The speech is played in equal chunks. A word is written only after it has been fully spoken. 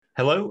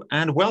Hello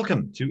and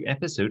welcome to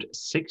episode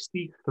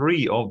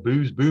 63 of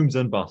Booze, Booms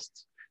and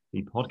Busts,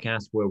 the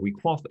podcast where we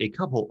quaff a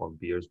couple of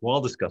beers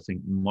while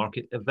discussing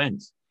market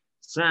events.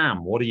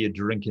 Sam, what are you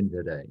drinking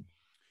today?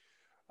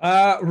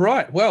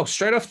 Right. Well,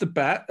 straight off the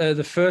bat,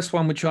 the first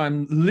one, which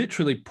I'm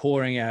literally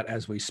pouring out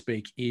as we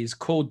speak, is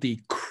called the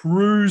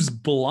Cruz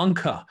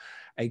Blanca,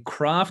 a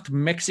craft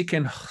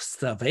Mexican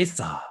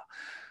cerveza.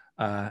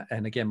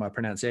 And again, my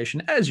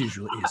pronunciation, as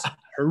usual, is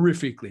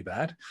horrifically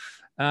bad.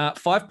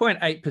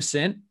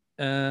 5.8%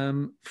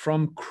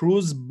 from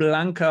Cruz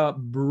Blanca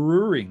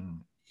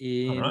Brewing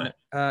in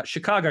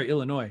Chicago,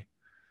 Illinois.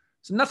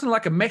 So nothing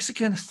like a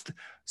Mexican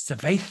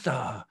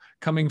cerveza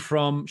coming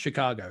from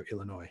Chicago,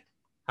 Illinois.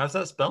 How's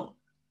that spelled?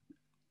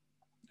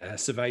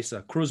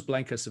 Cerveza, Cruz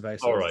Blanca Cerveza.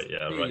 Oh, right.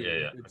 Yeah, right.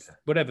 Yeah. Okay.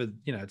 Whatever,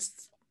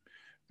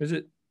 is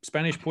it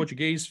Spanish,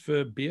 Portuguese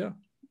for beer?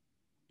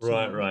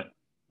 Right.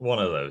 One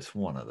of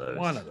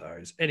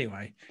those.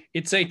 Anyway,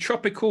 it's a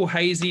tropical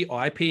hazy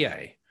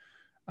IPA.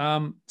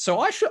 So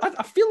I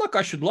feel like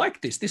I should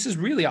like this. This is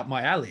really up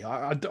my alley.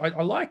 I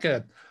like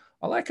a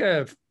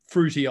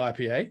fruity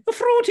IPA. A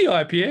fruity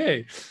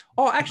IPA.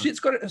 Oh, actually, it's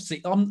got it.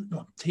 See,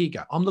 here you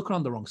go. I'm looking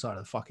on the wrong side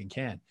of the fucking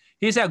can.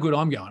 Here's how good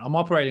I'm going. I'm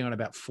operating on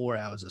about 4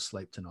 hours of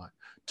sleep tonight.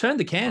 Turn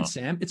the can,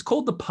 Sam. It's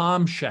called the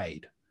Palm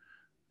Shade.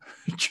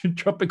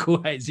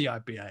 Tropical hazy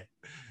IPA.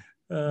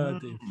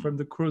 From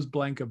the Cruz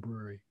Blanca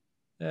Brewery.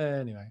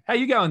 Anyway, how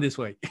you going this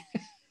week?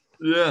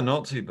 Yeah,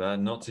 not too bad.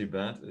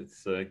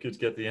 It's good to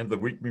get the end of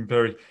the week. Been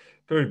very,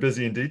 very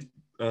busy indeed.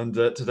 And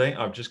today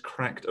I've just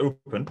cracked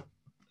open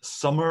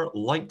Summer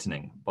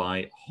Lightning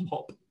by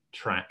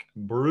Hopback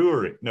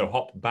Brewery,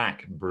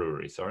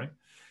 sorry.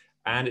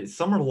 And it's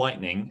Summer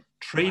Lightning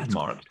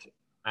trademarked,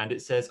 and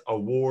it says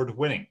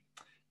award-winning.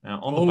 Now,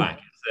 on the back,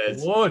 it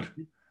says, award.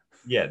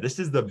 Yeah, this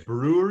is the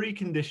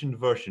brewery-conditioned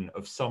version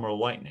of Summer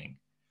Lightning.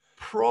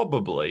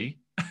 Probably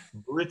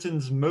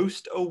Britain's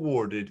most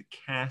awarded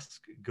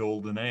cask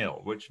golden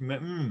ale, which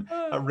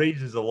that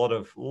raises a lot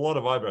of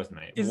eyebrows to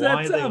me.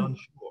 Why are they unsure?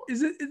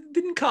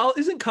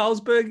 Isn't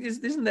Carlsberg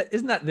isn't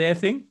that their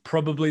thing?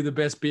 Probably the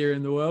best beer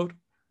in the world.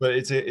 But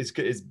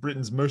it's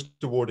Britain's most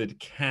awarded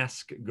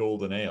cask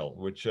golden ale,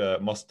 which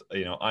must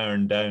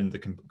iron down the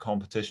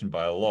competition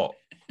by a lot.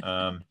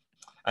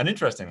 And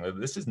interestingly,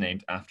 this is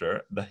named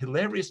after the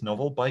hilarious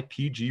novel by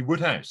P.G.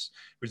 Wodehouse,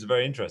 which is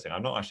very interesting.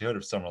 I've not actually heard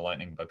of Summer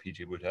Lightning by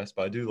P.G. Wodehouse,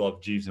 but I do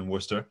love Jeeves and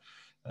Wooster.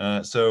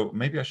 So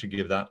maybe I should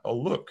give that a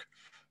look.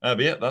 But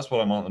yeah, that's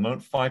what I'm on at the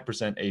moment. 5%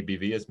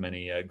 ABV, as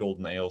many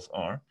golden ales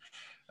are.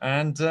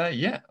 And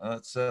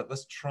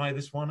let's try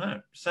this one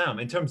out. Sam,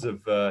 in terms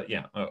of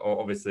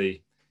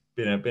obviously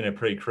been a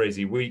pretty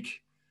crazy week.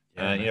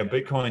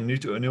 Bitcoin new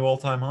to a new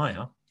all-time high,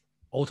 huh?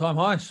 All-time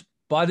highs.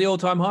 Buy the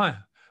all-time high.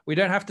 We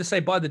don't have to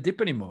say buy the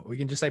dip anymore. We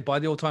can just say buy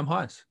the all-time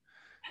highs.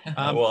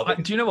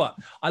 Do you know what?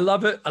 I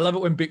love it. I love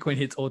it when Bitcoin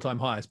hits all-time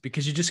highs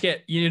because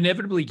you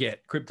inevitably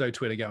get crypto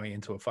Twitter going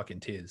into a fucking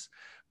tears.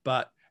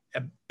 But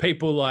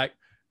people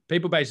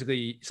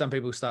basically, some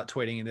people start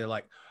tweeting and they're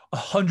like,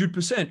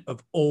 100%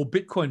 of all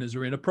Bitcoiners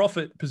are in a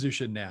profit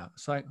position now.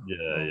 It's like,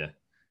 yeah.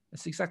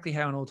 That's exactly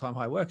how an all-time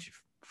high works, you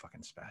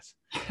fucking spaz.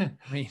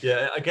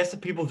 I guess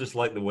that people just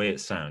like the way it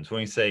sounds.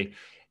 When you say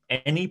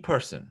any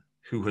person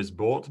who has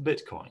bought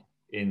Bitcoin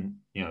in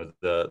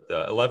the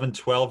 11,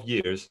 12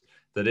 years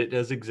that it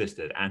has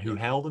existed and who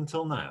held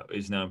until now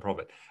is now in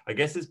profit. I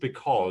guess it's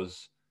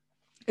because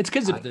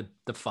of the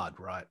FUD,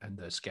 right? And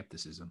the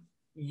skepticism.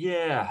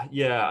 Yeah.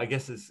 I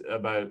guess it's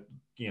about,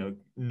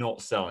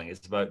 not selling.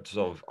 It's about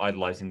sort of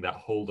idolizing that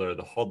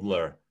the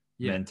hodler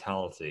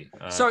mentality.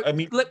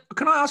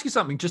 Can I ask you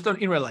something just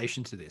in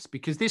relation to this?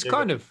 Because this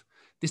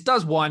this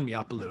does wind me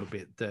up a little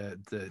bit. The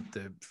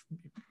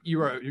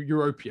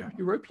Europia.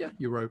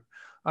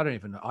 I don't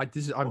even know.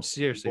 I'm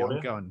seriously, I'm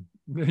going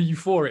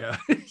Euphoria.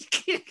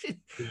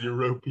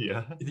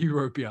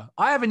 Europia.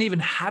 I haven't even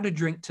had a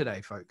drink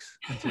today, folks.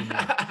 Until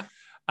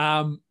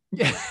now.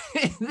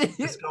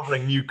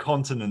 Discovering new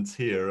continents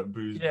here at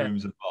Booze,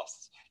 Booms and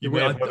Busts.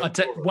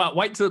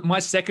 Wait till my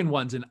second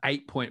one's an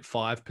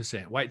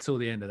 8.5%. Wait till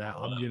the end of that.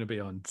 I'm going to be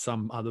on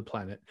some other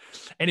planet.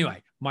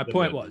 Anyway, my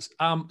point was,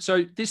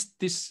 so this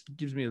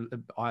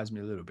eyes me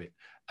a little bit.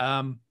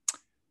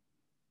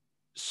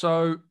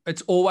 So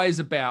it's always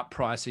about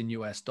price in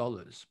US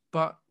dollars,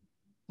 but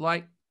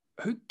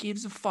who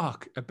gives a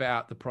fuck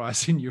about the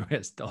price in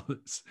US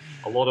dollars?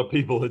 A lot of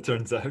people, it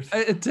turns out.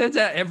 It turns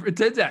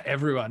out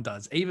everyone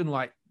does, even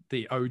like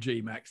the OG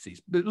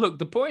maxis. But look,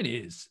 the point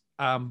is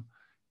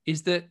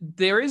that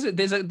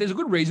there's a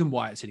good reason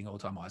why it's hitting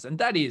all-time highs, and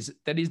that is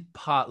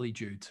partly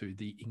due to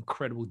the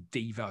incredible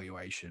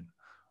devaluation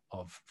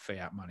of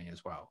fiat money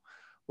as well.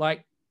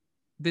 Like,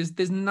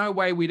 there's no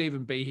way we'd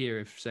even be here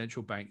if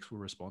central banks were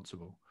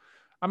responsible.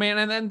 I mean,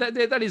 and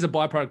that is a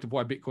byproduct of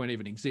why Bitcoin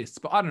even exists.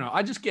 But I don't know.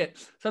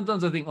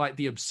 Sometimes I think like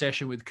the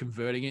obsession with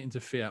converting it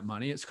into fiat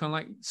money. It's kind of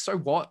like, so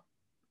what?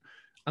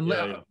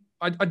 Unless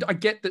I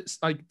get that.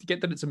 I get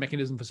that it's a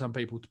mechanism for some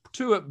people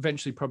to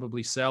eventually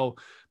probably sell,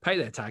 pay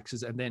their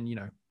taxes, and then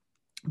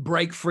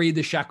break free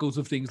the shackles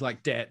of things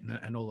like debt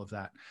and all of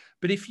that.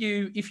 But if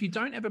you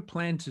don't ever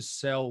plan to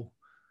sell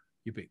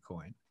your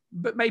Bitcoin,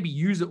 but maybe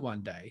use it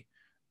one day,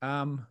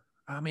 I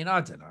mean,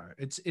 I don't know.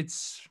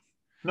 It's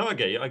No, I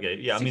get you. I get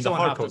you. Yeah, I mean, six the of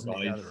one, half hardcore dozen of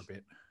the guys, other a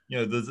bit. you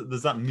know,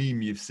 there's that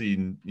meme you've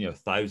seen, you know,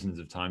 thousands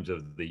of times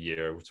over the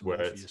year, where it's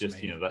Morpheus just,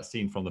 meme. you know, that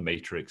scene from the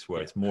Matrix where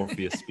Yeah. it's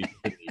Morpheus speaking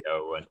to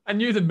Neo, and I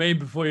knew the meme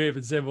before you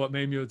even said what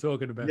meme you were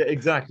talking about. yeah,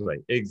 exactly.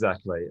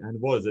 And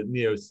what is it?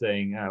 Neo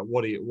saying,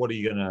 what are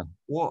you gonna,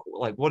 what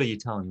are you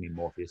telling me,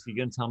 Morpheus? Are you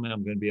gonna tell me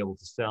I'm gonna be able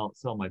to sell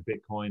my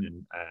Bitcoin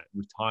and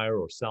retire,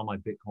 or sell my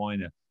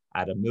Bitcoin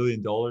at $1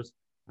 million?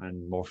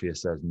 And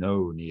Morpheus says,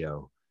 no,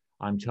 Neo.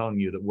 I'm telling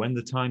you that when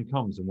the time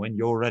comes and when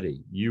you're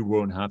ready, you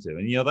won't have to.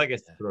 And you know that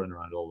gets thrown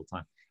around all the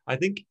time. I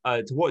think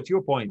to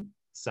your point,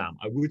 Sam,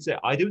 I would say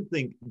I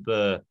think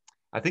the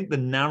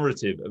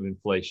narrative of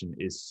inflation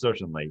is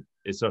certainly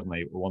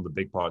one of the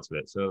big parts of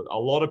it. So a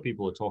lot of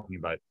people are talking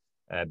about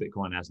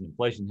Bitcoin as an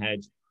inflation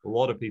hedge. A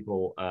lot of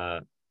people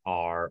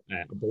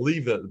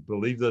believe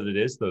that it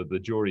is. The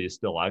jury is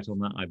still out on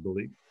that, I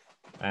believe.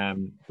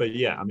 But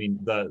yeah, I mean,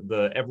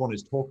 everyone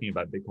is talking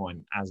about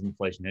Bitcoin as an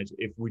inflation hedge.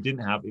 If we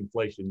didn't have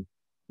inflation,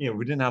 you know,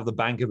 we didn't have the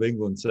Bank of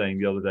England saying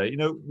the other day, you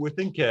know,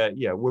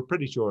 we're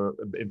pretty sure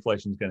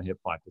inflation is going to hit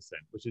 5%,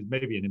 which is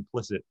maybe an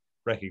implicit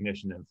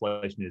recognition that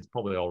inflation is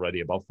probably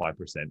already above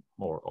 5%,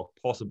 or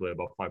possibly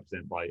above 5%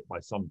 by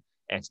some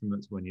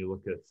estimates when you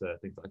look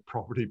at things like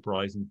property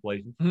price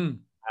inflation.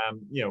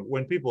 You know,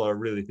 when people are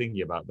really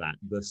thinking about that,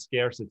 the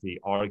scarcity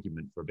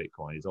argument for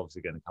Bitcoin is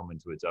obviously going to come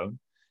into its own.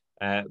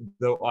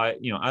 Though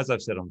as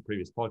I've said on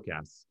previous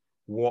podcasts,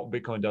 what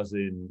Bitcoin does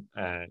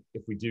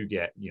if we do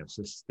get, you know,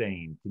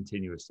 sustained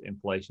continuous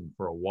inflation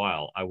for a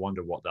while, I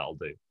wonder what that'll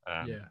do.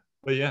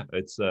 But yeah,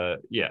 it's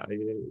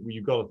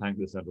you've got to thank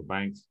the central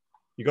banks.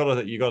 You got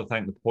to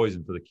thank the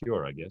poison for the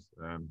cure, I guess.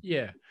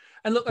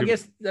 And look, I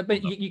guess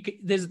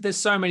there's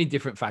so many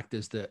different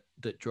factors that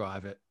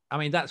drive it. I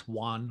mean, that's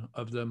one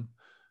of them,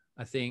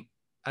 I think.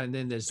 And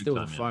then there's still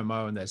the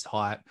FOMO and there's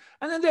hype,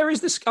 and then there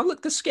is this.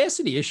 Look, the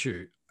scarcity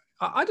issue.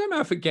 I don't know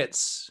if it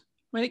gets.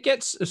 I mean, it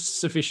gets a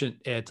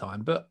sufficient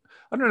airtime, but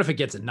I don't know if it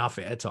gets enough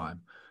airtime.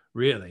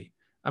 Really,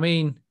 I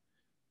mean,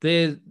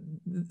 there's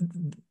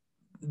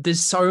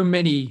so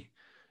many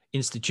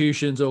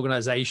institutions,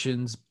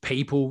 organizations,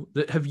 people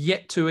that have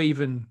yet to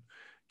even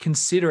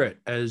consider it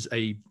as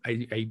a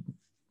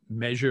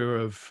measure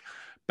of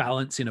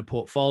balance in a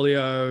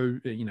portfolio,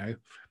 you know,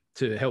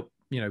 to help,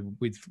 you know,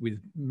 with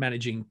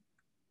managing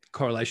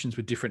correlations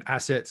with different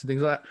assets and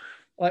things like that.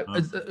 Like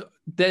I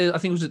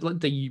think it was like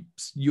the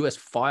US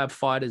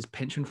firefighters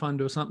pension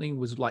fund or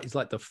something is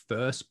like the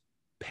first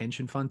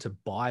pension fund to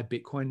buy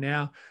Bitcoin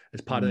now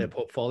as part of their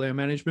portfolio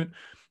management.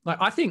 Like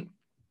I think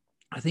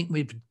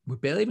we've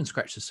barely even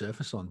scratched the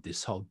surface on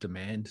this whole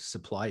demand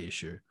supply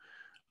issue.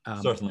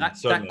 Certainly.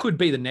 That could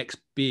be the next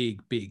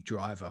big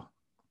driver.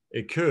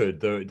 It could,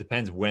 though it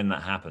depends when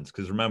that happens.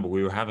 Because remember,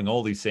 we were having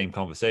all these same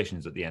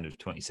conversations at the end of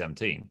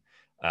 2017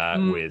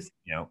 with,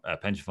 you know,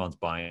 pension funds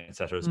buying,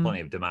 etc. There's plenty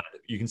of demand.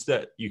 You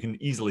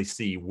can easily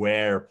see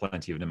where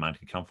plenty of demand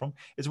can come from.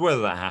 It's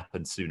whether that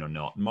happens soon or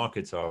not.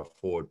 Markets are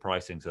forward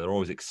pricing, so they're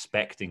always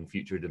expecting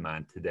future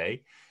demand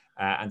today,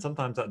 and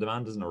sometimes that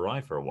demand doesn't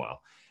arrive for a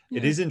while. Yeah.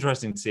 It is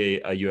interesting to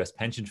see a U.S.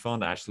 pension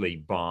fund actually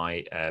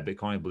buy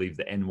Bitcoin. I believe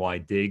the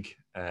NYDIG,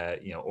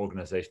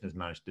 organization has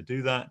managed to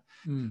do that.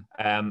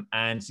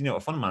 And, you know,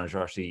 a fund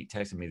manager actually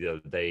texted me the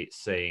other day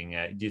saying,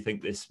 do you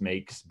think this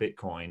makes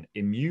Bitcoin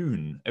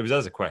immune? It was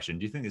as a question.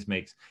 Do you think this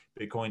makes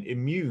Bitcoin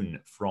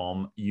immune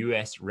from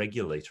U.S.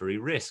 regulatory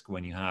risk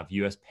when you have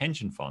U.S.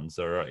 pension funds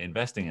that are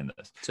investing in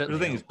this? Which I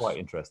think is quite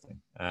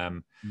interesting.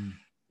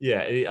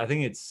 Yeah, I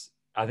think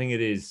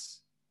it is.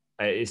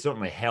 It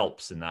certainly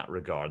helps in that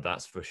regard,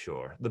 that's for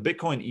sure. The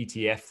Bitcoin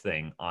ETF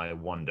thing, I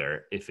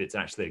wonder if it's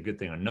actually a good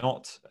thing or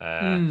not.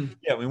 Yeah,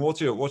 I mean,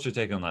 what's your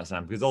take on that,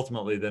 Sam? Because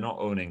ultimately, they're not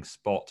owning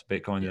spot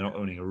Bitcoin, they're not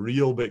owning a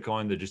real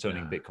Bitcoin, they're just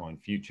owning Bitcoin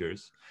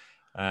futures.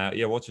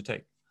 Yeah, what's your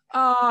take?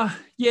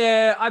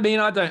 Yeah, I mean,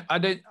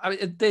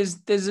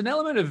 there's an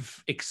element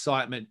of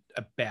excitement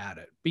about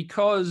it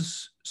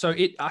because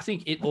I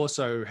think it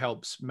also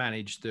helps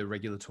manage the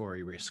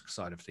regulatory risk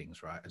side of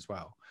things, right, as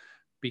well,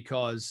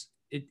 because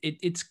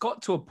it's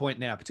got to a point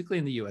now, particularly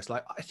in the US,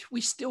 like we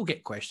still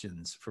get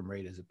questions from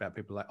readers about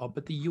people like, oh,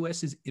 but the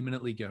US is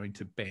imminently going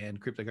to ban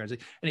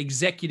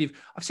cryptocurrency.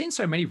 I've seen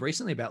so many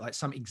recently about like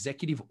some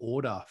executive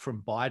order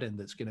from Biden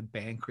that's going to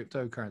ban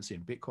cryptocurrency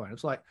and Bitcoin.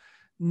 It's like,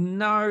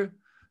 no,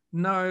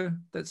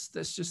 that's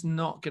just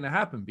not going to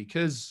happen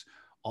because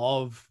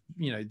of,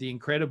 you know, the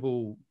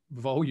incredible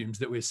volumes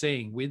that we're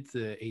seeing with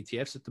the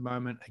ETFs at the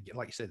moment.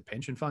 Like you said, the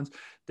pension funds,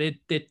 they're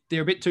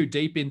a bit too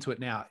deep into it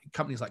now.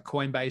 Companies like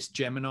Coinbase,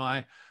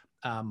 Gemini,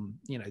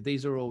 you know,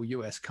 these are all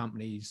US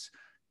companies,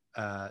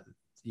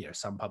 you know,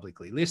 some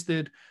publicly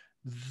listed,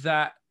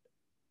 that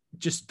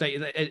just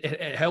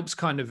it helps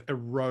kind of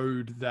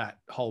erode that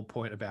whole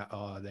point about,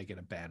 oh, they're going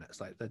to ban it.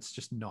 It's like, that's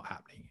just not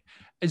happening.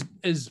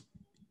 As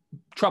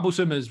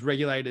troublesome as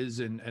regulators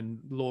and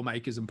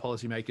lawmakers and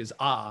policymakers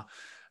are,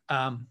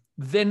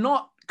 they're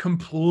not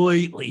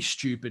completely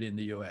stupid in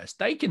the US.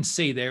 They can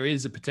see there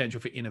is a potential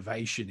for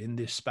innovation in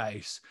this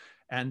space,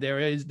 and there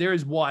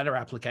is wider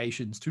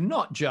applications to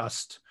not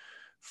just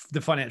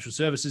the financial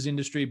services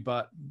industry,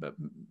 but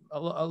a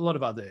lot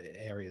of other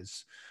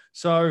areas.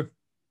 So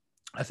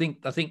I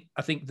think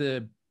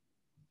the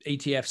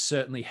ETFs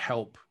certainly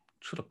help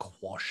sort of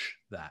quash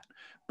that.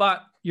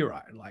 But you're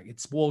right, like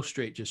it's Wall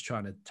Street just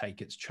trying to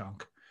take its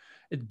chunk.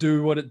 It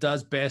do what it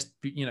does best,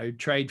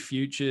 trade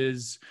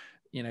futures,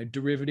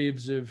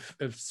 derivatives of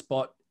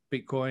spot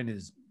Bitcoin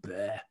is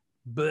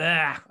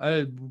blah.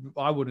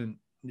 I wouldn't,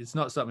 it's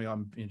not something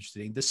I'm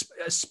interested in. The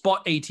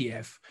spot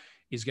ETF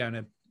is going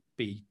to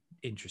be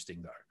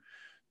interesting though.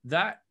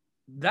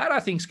 That I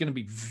think is going to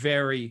be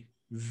very,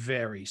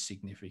 very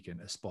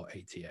significant, a spot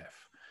ETF.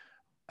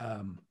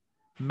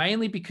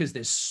 Mainly because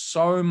there's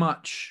so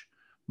much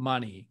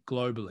money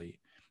globally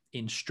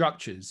in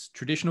structures,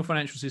 traditional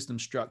financial system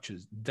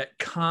structures that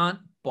can't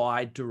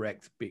buy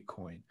direct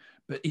Bitcoin,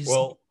 but is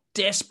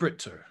desperate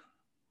to.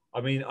 I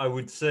mean, I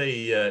would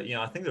say,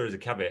 I think there is a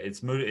caveat.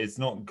 It's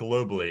not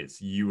globally,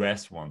 it's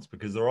US ones,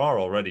 because there are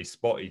already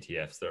spot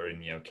ETFs that are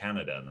in,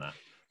 Canada and that.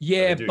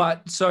 Yeah,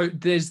 but so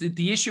there's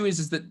the issue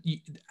is that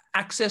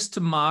access to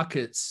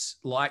markets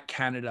like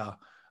Canada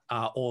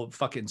or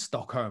fucking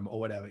Stockholm or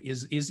whatever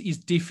is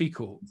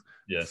difficult.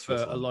 Yes, for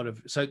a lot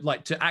of, so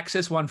like to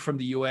access one from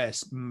the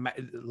US,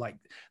 like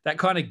that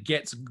kind of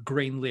gets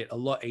greenlit a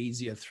lot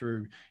easier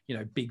through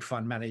big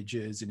fund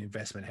managers and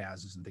investment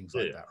houses and things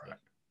like that, right?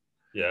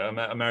 Yeah,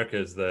 America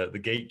is the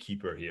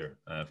gatekeeper here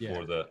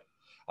for the.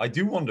 I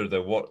do wonder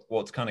though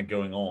what's kind of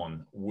going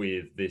on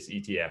with this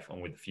ETF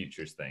and with the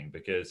futures thing,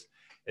 because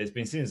it's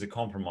been seen as a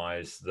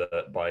compromise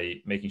that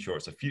by making sure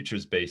it's a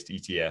futures based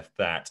ETF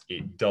that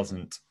it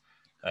doesn't,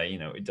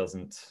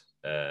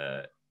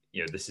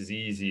 this is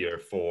easier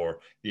for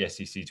the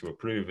SEC to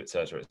approve, et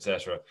cetera, et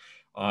cetera.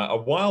 A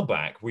while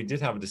back, we did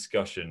have a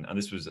discussion, and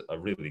this was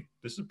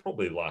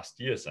probably last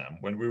year, Sam,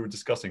 when we were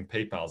discussing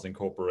PayPal's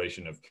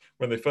incorporation of,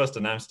 when they first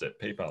announced it,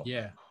 PayPal,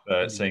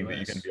 saying that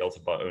you're going to be able to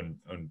buy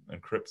own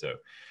crypto.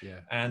 Yeah.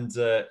 And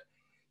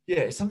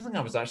it's something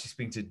I was actually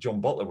speaking to John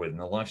Butler with in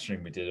the live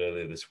stream we did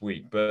earlier this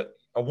week. But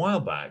a while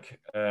back,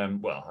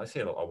 I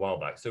say a while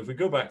back. So if we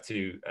go back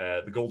to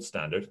the gold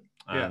standard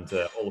and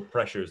all the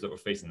pressures that were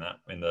facing that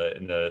in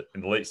the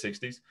late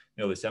 60s,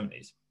 early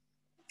 70s,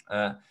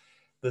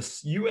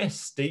 the US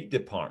State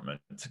Department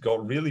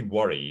got really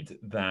worried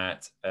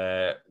that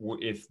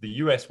if the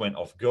US went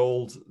off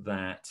gold,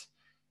 that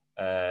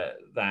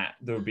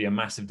there would be a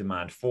massive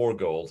demand for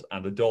gold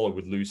and the dollar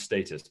would lose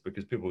status,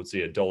 because people would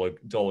see a dollar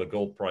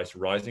gold price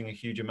rising a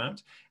huge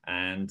amount,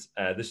 and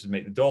this would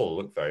make the dollar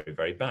look very,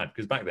 very bad,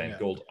 because back then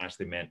gold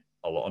actually meant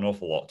an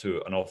awful lot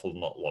to an awful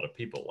lot of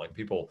people. Like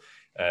people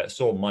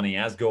saw money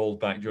as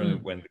gold back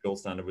during when the gold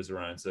standard was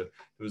around. So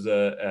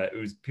it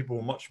was people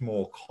were much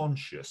more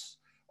conscious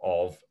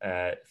of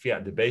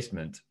fiat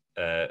debasement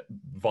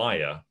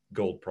via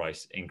gold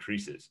price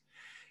increases.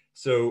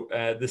 So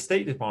the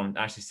State Department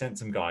actually sent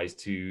some guys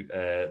to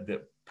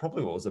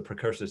probably what was the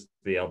precursors to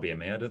the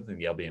LBMA. I don't think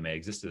the LBMA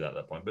existed at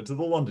that point, but to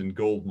the London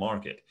gold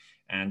market,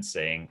 and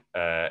saying,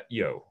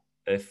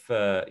 if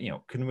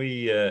can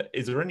we?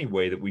 Is there any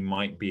way that we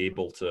might be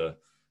able to?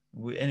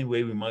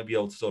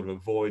 Sort of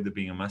avoid there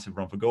being a massive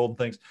run for gold and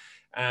things?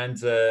 And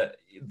the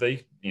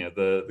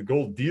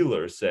gold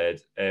dealers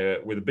said,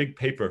 with a big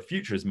paper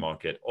futures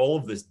market, all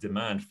of this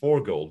demand for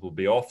gold will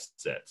be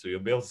offset. So you'll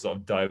be able to sort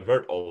of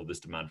divert all of this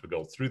demand for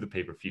gold through the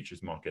paper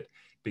futures market,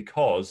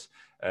 because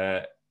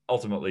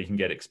ultimately you can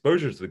get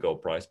exposure to the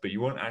gold price, but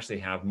you won't actually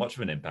have much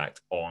of an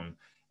impact on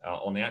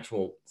the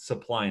actual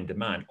supply and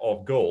demand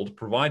of gold,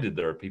 provided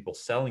there are people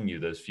selling you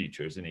those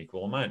futures in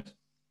equal amount.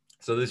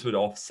 So this would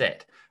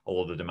offset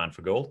all of the demand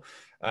for gold.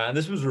 And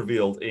this was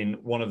revealed in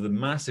one of the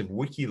massive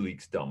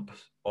WikiLeaks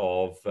dumps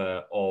of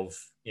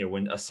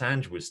when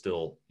Assange was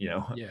still,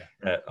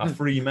 a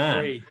free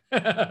man.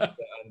 A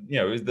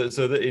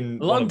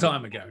long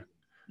time ago.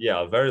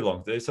 Yeah, a very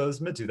long. So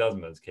this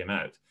mid-2000s when it came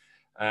out.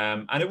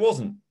 And it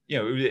wasn't,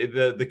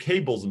 the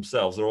cables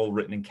themselves are all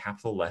written in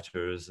capital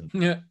letters, and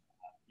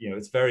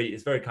it's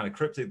very kind of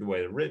cryptic the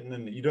way they're written,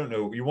 and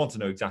you want to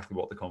know exactly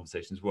what the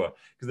conversations were,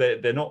 because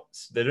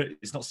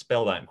it's not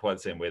spelled out in quite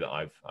the same way that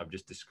I've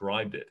just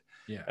described it.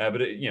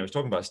 But it's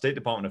talking about State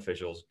Department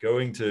officials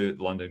going to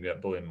the London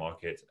bullion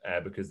market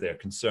because they're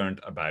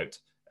concerned about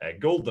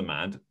gold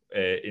demand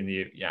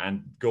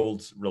and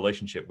gold's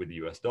relationship with the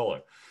US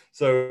dollar.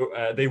 So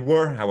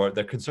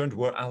their concerns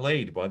were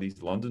allayed by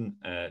these London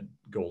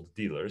gold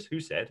dealers, who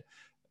said,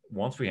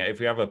 if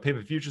we have a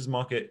paper futures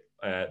market,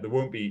 there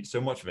won't be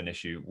so much of an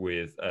issue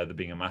with there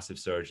being a massive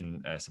surge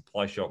in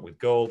supply shock with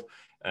gold,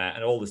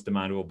 and all this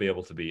demand will be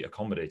able to be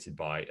accommodated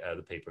by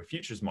the paper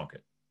futures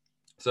market.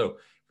 So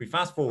if we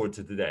fast forward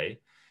to today,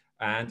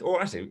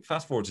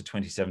 fast forward to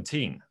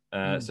 2017.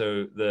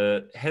 So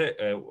the head,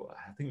 I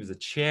think it was the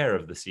chair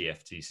of the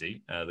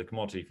CFTC, the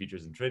Commodity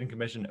Futures and Trading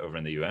Commission over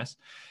in the US,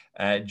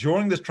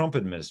 during the Trump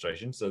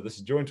administration, so this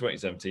is during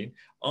 2017,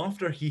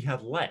 after he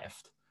had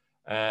left,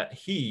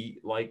 he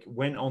like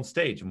went on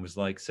stage and was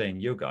like saying,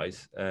 "Yo,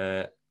 guys,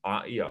 I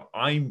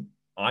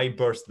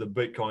burst the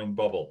Bitcoin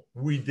bubble.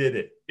 We did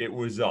it. It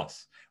was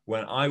us."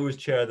 When I was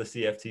chair of the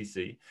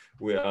CFTC,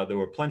 there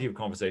were plenty of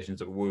conversations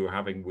that we were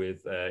having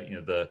with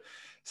the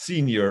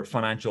senior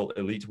financial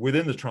elite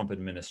within the Trump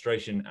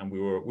administration, and we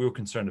were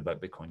concerned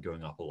about Bitcoin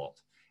going up a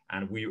lot.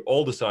 And we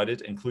all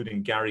decided,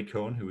 including Gary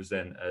Cohn, who was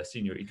then a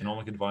senior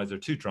economic advisor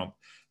to Trump,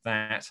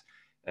 that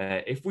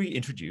if we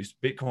introduce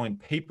Bitcoin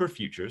paper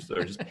futures that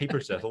are just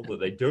paper settled, that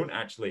they don't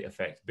actually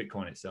affect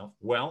Bitcoin itself,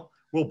 well,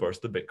 we'll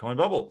burst the Bitcoin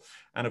bubble.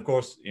 And of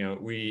course,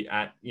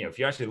 if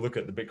you actually look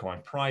at the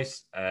Bitcoin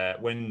price,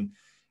 when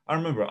I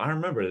remember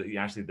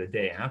actually the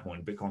day it happened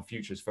when Bitcoin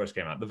futures first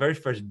came out, the very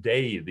first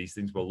day these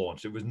things were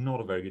launched, it was not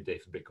a very good day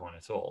for Bitcoin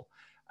at all.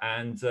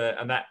 And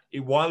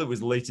while it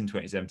was late in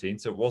 2017,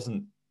 so it was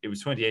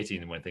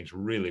 2018 when things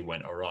really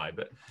went awry,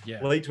 but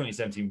late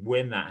 2017,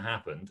 when that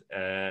happened,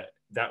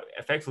 that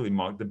effectively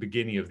marked the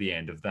beginning of the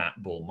end of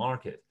that bull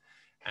market.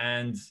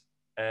 And,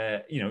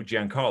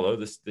 Giancarlo,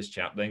 this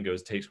chap then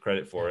takes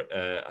credit for it.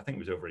 I think it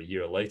was over a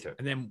year later.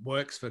 And then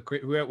works for a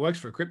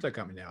crypto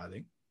company now, I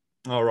think.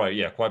 Oh, right.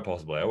 Yeah, quite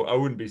possibly. I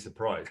wouldn't be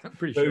surprised. I'm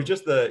pretty sure. It was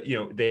just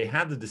they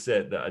had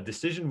that a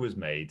decision was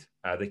made.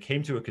 They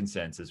came to a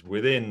consensus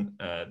within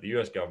the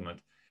US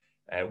government.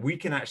 We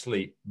can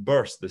actually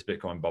burst this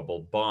Bitcoin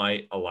bubble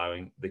by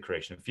allowing the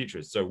creation of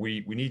futures. So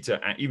we need to,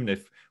 even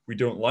if we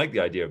don't like the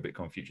idea of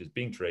Bitcoin futures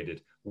being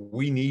traded,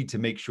 we need to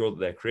make sure that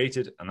they're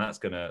created, and that's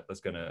gonna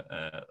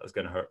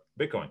hurt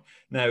Bitcoin.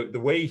 Now, the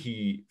way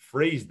he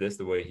phrased this,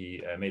 the way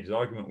he made his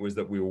argument was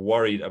that we were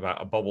worried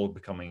about a bubble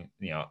becoming,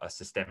 a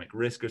systemic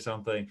risk or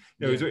something.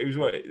 It was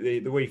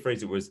the way he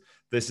phrased it was,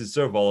 this is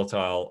so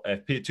volatile.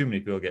 If too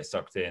many people get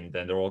sucked in,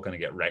 then they're all going to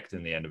get wrecked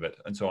in the end of it.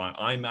 And so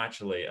I'm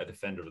actually a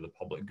defender of the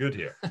public good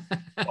here.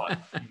 But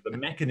the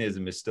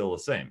mechanism is still the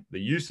same.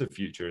 The use of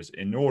futures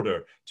in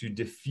order to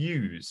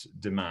diffuse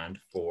demand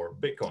for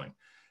Bitcoin.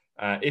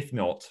 If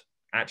not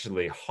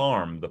actually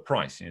harm the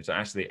price, to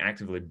actually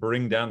actively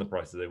bring down the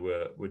price that they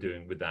were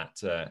doing with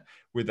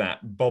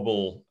that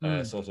bubble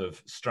sort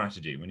of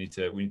strategy. We need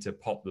to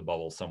pop the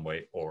bubble some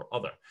way or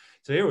other.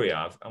 So here we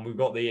have, and we've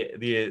got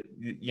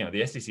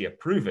the SEC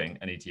approving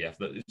an ETF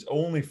that is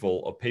only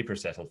full of paper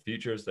settled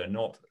futures. They're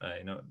not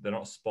they're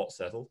not spot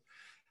settled.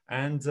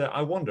 And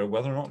I wonder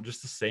whether or not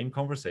just the same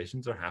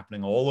conversations are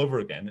happening all over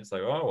again. It's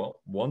like, oh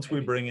well, once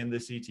we bring in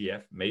this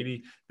ETF,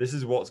 maybe this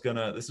is what's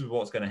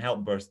gonna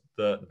help burst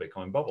the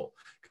Bitcoin bubble.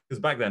 Because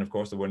back then, of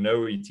course, there were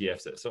no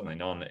ETFs, certainly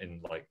none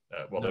in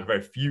there are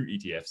very few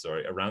ETFs,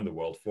 around the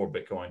world for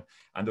Bitcoin,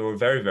 and there were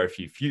very, very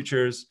few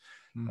futures.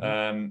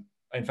 Mm-hmm.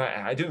 In fact,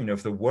 I don't even know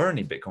if there were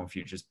any Bitcoin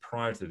futures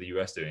prior to the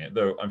US doing it,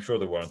 though I'm sure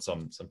there were on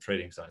some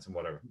trading sites and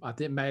whatever. I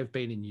think it may have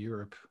been in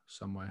Europe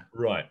somewhere.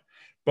 Right.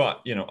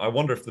 But, I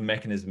wonder if the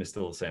mechanism is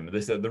still the same.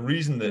 The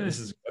reason that this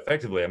is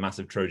effectively a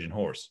massive Trojan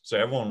horse. So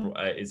everyone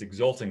is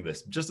exalting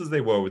this, just as they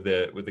were with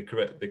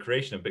the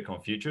creation of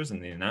Bitcoin futures and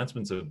the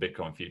announcements of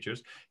Bitcoin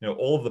futures.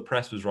 All of the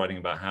press was writing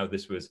about how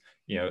this was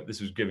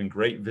giving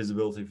great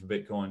visibility for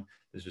Bitcoin.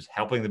 This was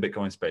helping the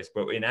Bitcoin space.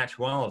 But in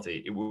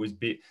actuality,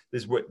 the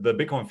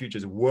Bitcoin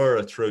futures were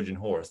a Trojan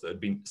horse that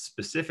had been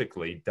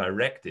specifically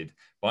directed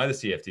by the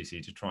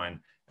CFTC to try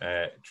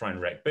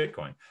and wreck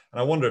Bitcoin. And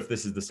I wonder if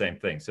this is the same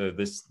thing. So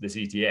this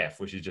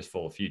ETF, which is just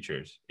full of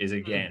futures, is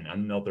again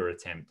another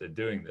attempt at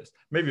doing this.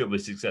 Maybe it'll be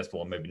successful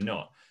or maybe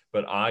not.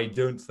 But I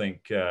don't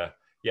think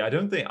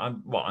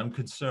I'm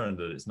concerned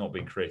that it's not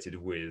being created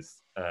with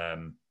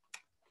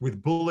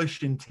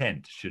bullish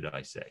intent, should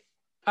I say.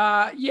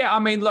 I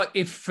mean, look,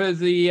 if for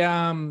the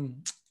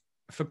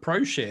for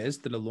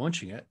ProShares that are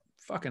launching it,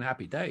 fucking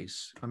happy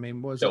days. I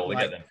mean, was it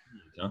like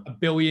 $1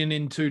 billion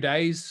in 2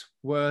 days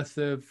worth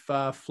of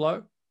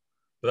flow?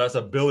 But that's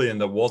 $1 billion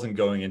that wasn't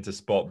going into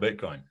spot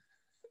Bitcoin.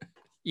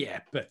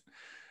 Yeah, but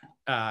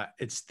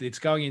it's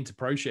going into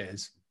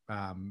ProShares.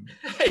 And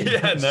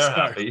they're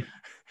happy.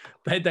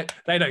 They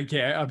don't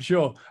care, I'm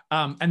sure.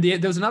 And there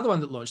was another one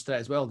that launched today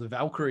as well. The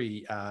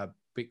Valkyrie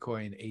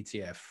Bitcoin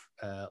ETF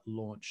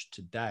launched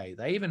today.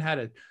 They even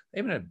had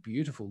a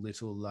beautiful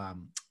little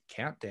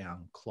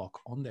countdown clock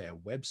on their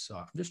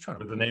website. I'm just trying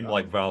to. With a name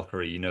like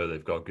Valkyrie,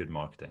 they've got good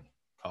marketing.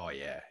 Oh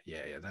yeah,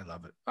 they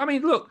love it. I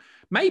mean, look,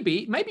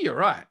 maybe you're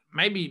right.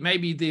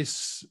 Maybe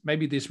this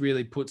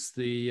really puts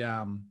the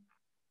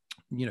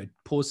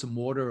pours some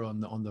water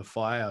on the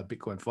fire,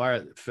 Bitcoin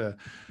fire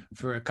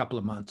for a couple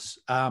of months.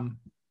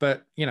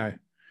 But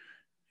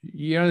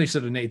you only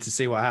sort of need to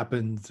see what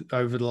happened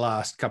over the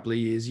last couple of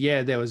years.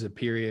 Yeah, there was a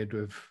period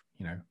of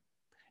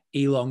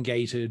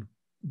elongated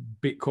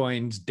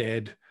Bitcoin's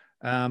dead,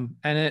 and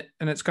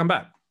it's come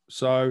back.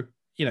 So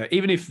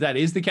even if that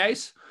is the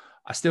case,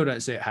 I still don't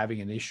see it having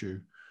an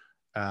issue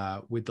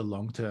with the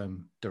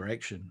long-term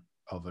direction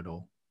of it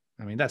all.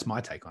 I mean, that's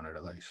my take on it,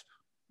 at least.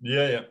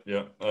 Yeah.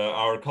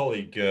 Our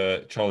colleague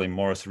Charlie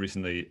Morris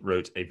recently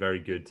wrote a very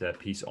good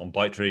piece on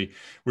Bytetree,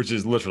 which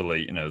is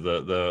literally,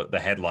 the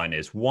headline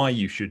is why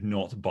you should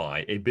not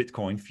buy a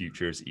Bitcoin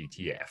futures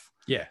ETF.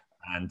 Yeah.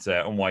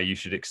 and why you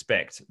should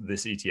expect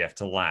this ETF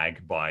to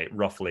lag by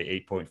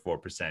roughly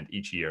 8.4%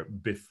 each year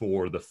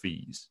before the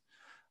fees.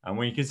 And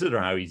when you consider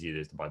how easy it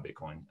is to buy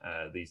Bitcoin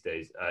these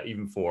days,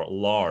 even for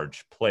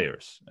large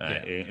players,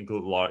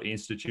 large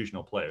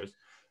institutional players,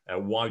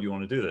 why do you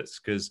want to do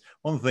this? Because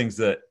one of the things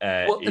that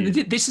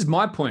this is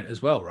my point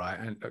as well, right?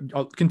 And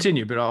I'll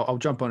continue, but I'll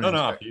jump on.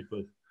 No,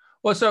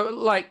 well, so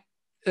like,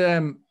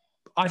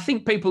 I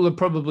think people are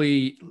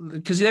probably,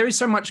 because there is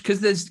so much, because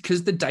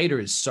the data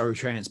is so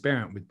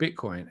transparent with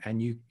Bitcoin,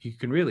 and you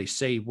can really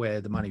see where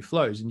the money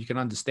flows, and you can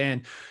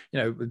understand,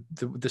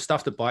 the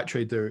stuff that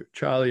ByteTree do,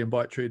 Charlie and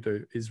ByteTree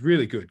do, is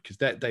really good because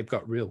they've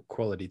got real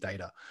quality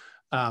data.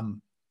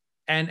 And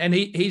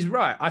he's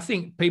right. I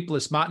think people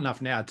are smart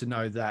enough now to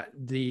know that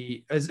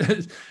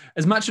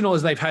as much and all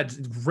as they've had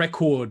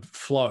record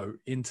flow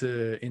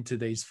into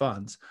these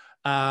funds,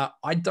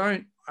 I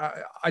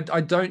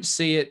don't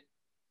see it.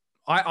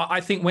 I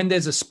think when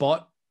there's a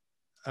spot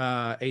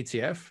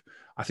ETF,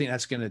 I think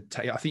that's going to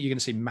take. I think you're going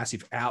to see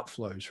massive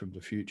outflows from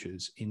the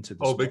futures into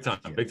the. Oh, big time,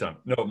 big time.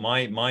 No,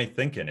 my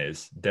thinking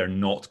is they're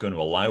not going to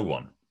allow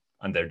one,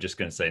 and they're just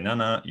going to say,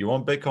 no, you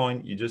want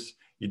Bitcoin, you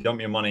dump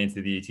your money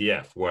into the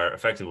ETF, where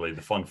effectively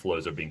the fund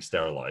flows are being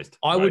sterilized.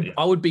 I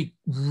would be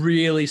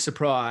really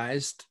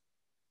surprised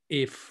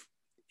if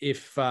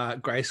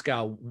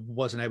Grayscale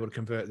wasn't able to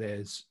convert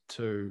theirs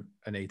to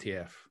an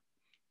ETF.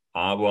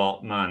 Well,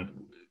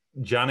 man,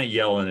 Janet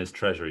Yellen is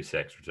Treasury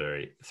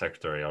Secretary,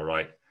 all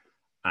right,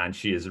 and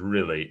she is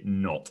really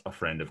not a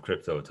friend of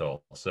crypto at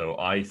all. So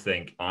I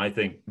think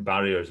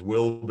barriers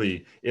will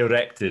be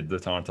erected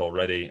that aren't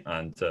already,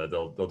 and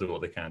they'll do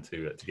what they can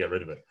to get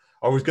rid of it.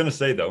 I was going to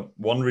say though,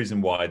 one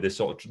reason why this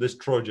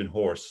Trojan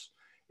horse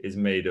is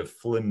made of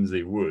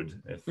flimsy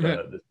wood, if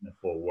this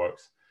metaphor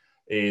works,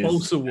 is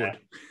balsa wood.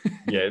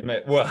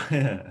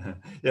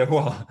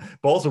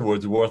 Balsa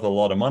wood's worth a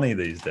lot of money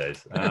these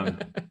days.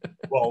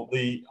 Well,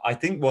 I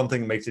think one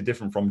thing that makes it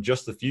different from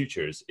just the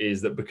futures is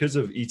that because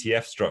of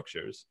ETF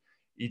structures,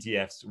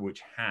 ETFs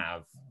which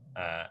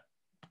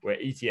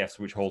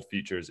hold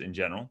futures in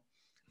general,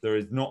 there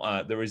is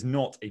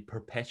not a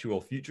perpetual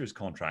futures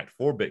contract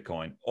for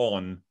Bitcoin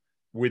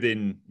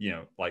within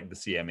like the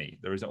CME.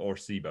 There isn't, or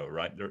CBOE,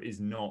 right? There is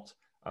not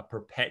a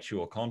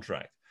perpetual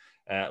contract.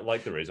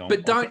 Like there is on.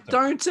 But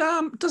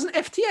doesn't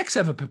FTX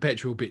have a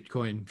perpetual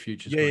Bitcoin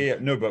futures? Yeah.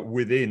 No, but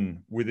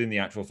within the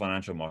actual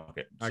financial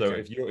market. Okay. So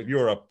if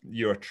you're a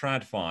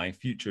TradFi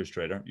futures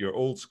trader, you're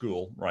old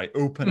school, right?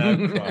 Open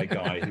outcry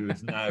guy who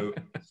is now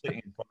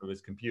sitting in front of his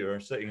computer,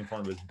 sitting in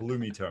front of his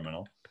Bloomy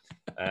terminal,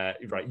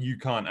 right? You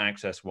can't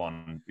access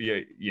one.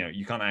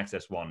 You can't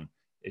access one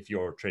if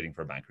you're trading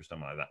for a bank or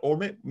something like that. Or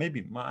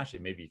maybe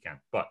you can,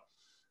 but.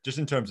 Just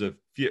in terms of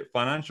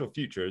financial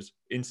futures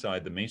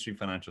inside the mainstream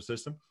financial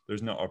system,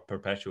 there's not a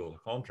perpetual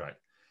contract.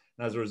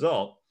 And as a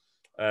result,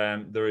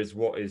 you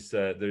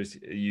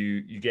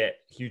get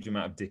huge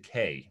amount of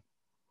decay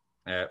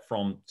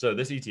from. So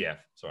this ETF,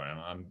 sorry,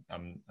 I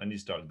need to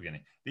start at the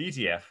beginning. The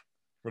ETF,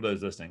 for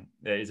those listening,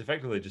 is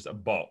effectively just a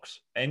box.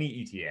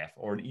 Any ETF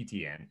or an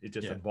ETN is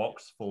just a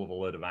box full of a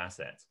load of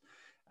assets,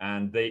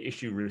 and they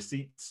issue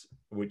receipts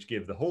which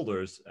give the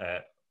holders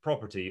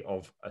property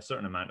of a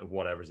certain amount of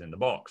whatever's in the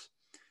box.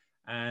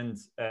 And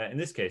in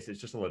this case,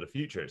 it's just a lot of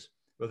futures.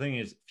 The thing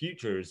is,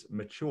 futures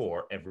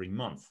mature every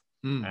month.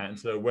 And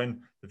so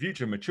when the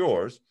future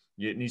matures,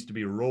 it needs to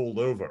be rolled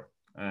over.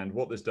 And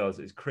what this does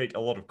is create a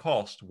lot of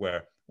cost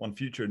where one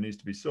future needs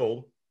to be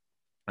sold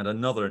and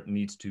another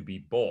needs to be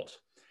bought.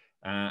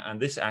 And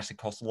this actually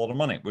costs a lot of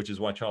money, which is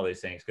why Charlie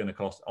is saying it's going to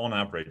cost on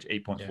average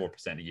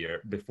 8.4% a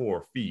year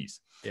before fees.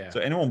 Yeah.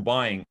 So anyone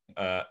buying,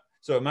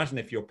 so imagine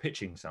if you're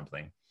pitching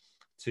something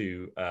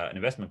to an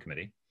investment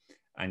committee,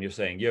 and you're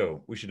saying,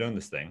 yo, we should own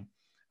this thing.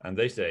 And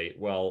they say,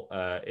 well,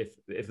 if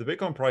the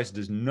Bitcoin price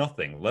does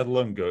nothing, let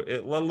alone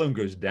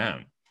goes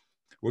down,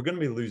 we're going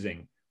to be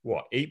losing,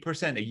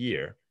 8% a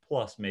year,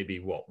 plus maybe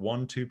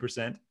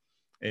 1-2%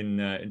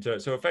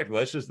 so effectively,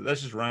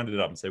 let's just round it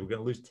up and say we're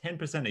going to lose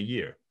 10% a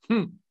year,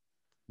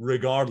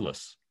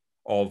 regardless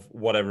of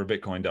whatever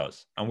Bitcoin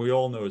does. And we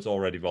all know it's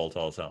already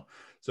volatile as hell.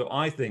 So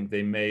I think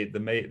they may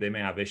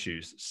have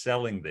issues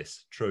selling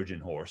this Trojan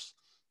horse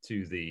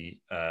to the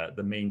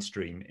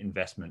mainstream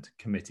investment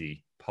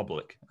committee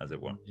public, as it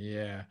were.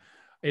 Yeah,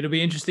 it'll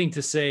be interesting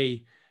to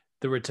see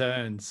the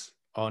returns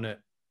on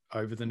it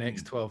over the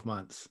next 12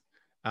 months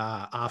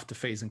after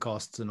fees and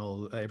costs and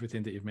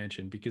everything that you've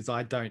mentioned, because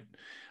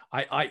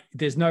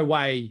there's no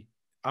way.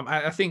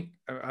 I think,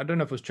 I don't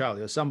know if it was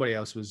Charlie or somebody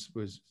else was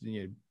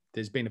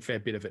there's been a fair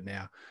bit of it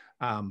now.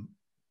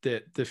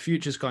 The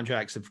futures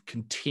contracts have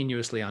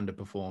continuously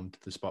underperformed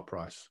the spot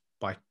price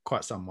by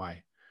quite some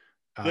way.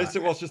 It's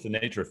just the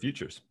nature of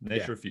futures.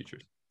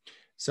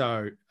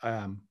 So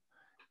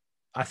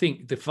I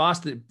think the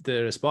faster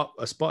a spot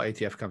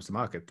ETF comes to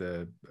market,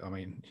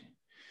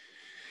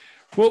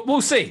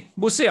 we'll see.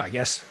 We'll see, I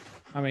guess.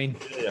 I mean,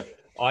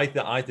 I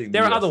think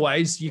there are other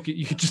ways you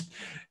could just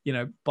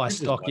buy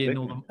stock in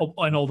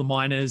all the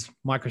miners,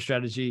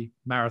 MicroStrategy,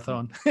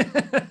 Marathon.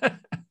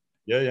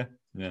 Yeah.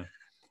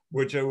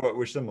 which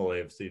similarly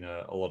have seen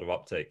a lot of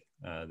uptake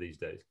these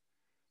days.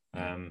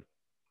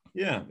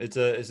 Yeah, it's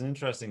an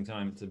interesting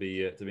time to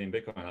be in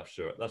Bitcoin. That's for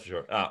sure. That's for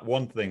sure.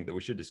 One thing that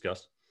we should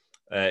discuss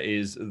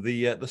is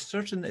the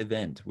certain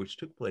event which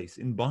took place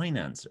in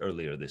Binance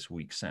earlier this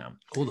week, Sam.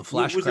 Oh, the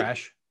flash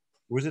crash.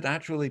 Was it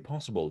actually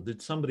possible?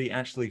 Did somebody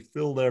actually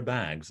fill their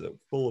bags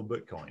full of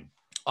Bitcoin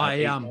at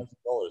 $8,000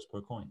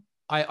 per coin?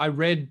 I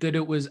read that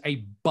it was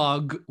a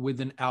bug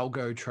with an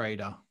algo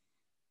trader.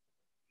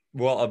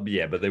 Well,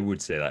 yeah, but they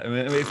would say that. I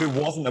mean, if it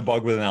wasn't a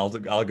bug with an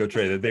algo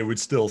trader, they would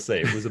still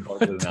say it was a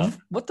bug with an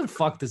algo. What the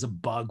fuck does a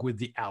bug with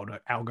the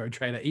algo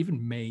trader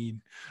even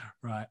mean,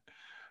 right?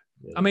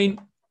 Yeah, I mean,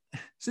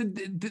 so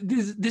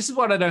this is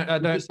what I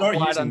don't start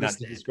quite using understand. that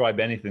to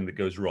describe anything that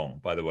goes wrong.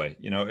 By the way,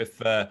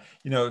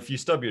 if you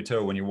stub your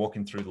toe when you're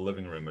walking through the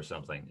living room or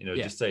something,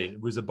 just say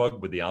it was a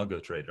bug with the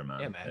algo trader, man.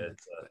 Yeah,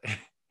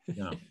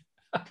 man.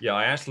 Yeah,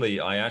 I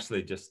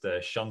actually just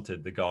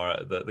shunted the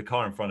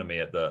car in front of me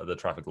at the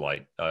traffic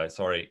light.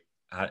 Sorry,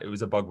 it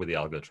was a bug with the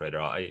algo trader.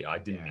 I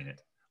didn't mean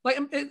it. Like,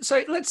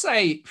 so let's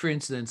say, for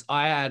instance,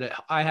 I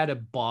had a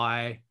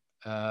buy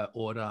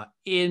order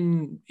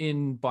in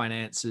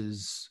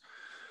Binance's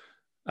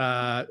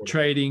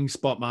trading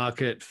spot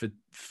market for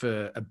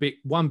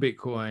one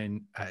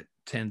Bitcoin at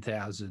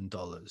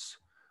 $10,000.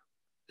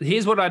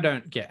 Here's what I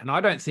don't get, and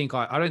I don't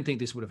think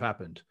this would have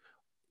happened.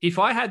 If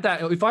I'd had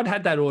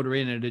that order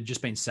in and it had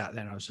just been sat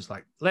there, and I was just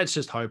like, let's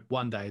just hope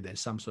one day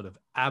there's some sort of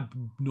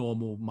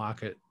abnormal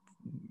market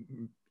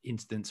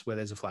instance where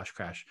there's a flash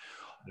crash.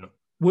 Yep.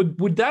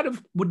 Would that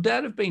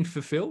have been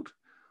fulfilled?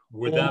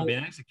 Would that have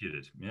been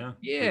executed? Yeah.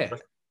 Yeah.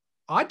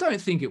 I don't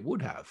think it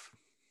would have.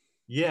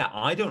 Yeah,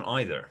 I don't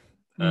either.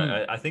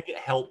 I think it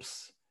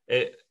helps.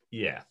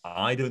 Yeah,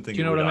 I don't think. Do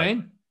you know what I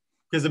mean?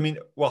 Because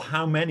well,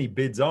 how many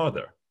bids are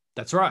there?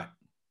 That's right.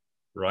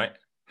 Right.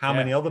 How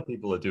many other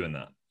people are doing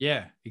that?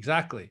 Yeah,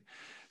 exactly.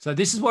 So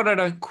this is what I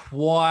don't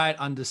quite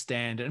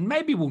understand, and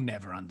maybe we'll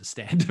never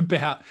understand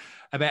about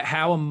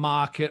how a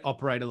market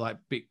operator like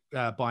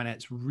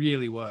Binance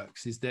really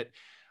works. Is that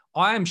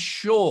I'm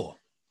sure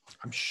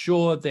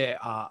there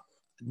are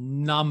a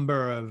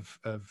number of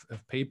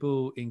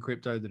people in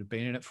crypto that have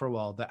been in it for a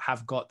while that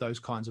have got those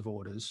kinds of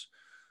orders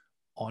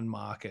on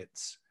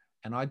markets,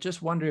 and I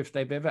just wonder if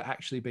they've ever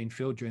actually been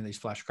filled during these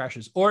flash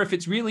crashes, or if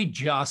it's really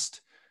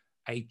just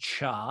a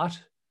chart.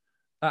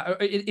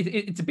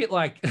 It's a bit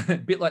like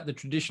the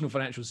traditional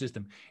financial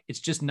system. It's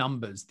just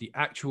numbers. The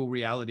actual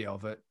reality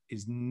of it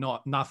is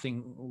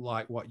nothing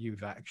like what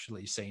you've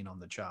actually seen on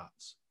the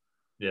charts.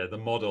 Yeah, the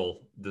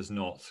model does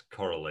not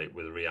correlate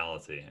with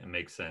reality. It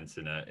makes sense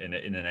in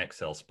an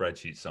Excel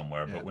spreadsheet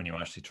somewhere, but when you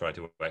actually try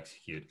to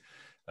execute,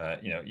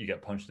 you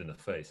get punched in the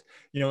face.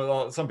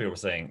 Some people were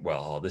saying,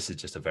 well, this is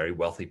just a very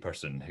wealthy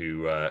person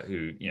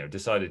who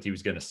decided he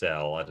was going to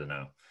sell, I don't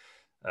know,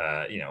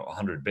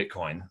 100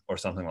 Bitcoin or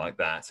something like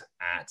that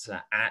at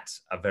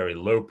a very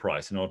low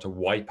price in order to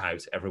wipe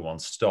out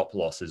everyone's stop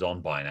losses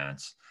on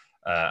Binance.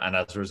 And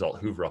as a result,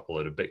 hoover up a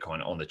load of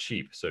Bitcoin on the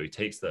cheap. So he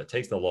takes the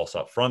loss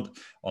up front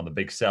on the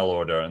big sell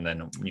order, and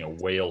then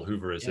whale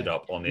hoovers it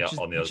up on the other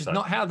side. Which is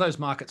not how those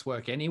markets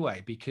work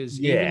anyway. Because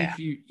even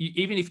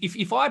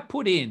if I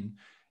put in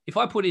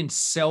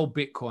sell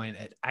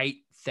Bitcoin at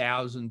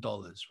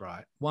 $8,000,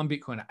 right? One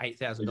Bitcoin at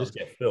 $8,000, just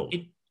get filled.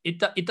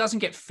 It doesn't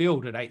get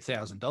filled at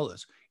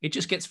 $8,000. It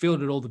just gets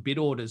filled at all the bid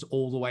orders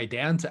all the way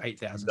down to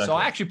 8,000. Exactly. So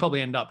I actually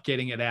probably end up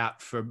getting it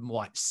out for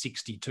like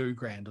 62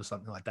 grand or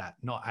something like that,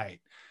 not 8.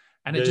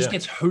 And it just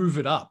gets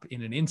hoovered up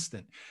in an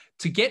instant.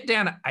 To get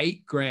down to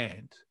 8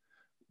 grand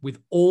with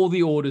all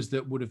the orders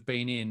that would have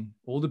been in,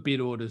 all the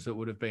bid orders that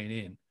would have been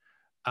in,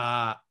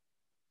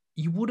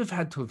 you would have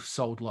had to have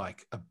sold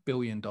like $1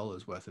 billion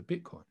worth of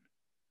Bitcoin.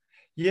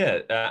 Yeah,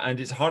 and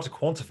it's hard to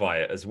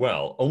quantify it as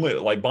well. Only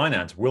like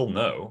Binance will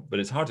know, but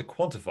it's hard to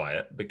quantify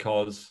it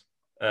because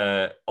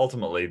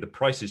ultimately the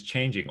price is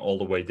changing all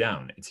the way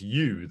down. It's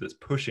you that's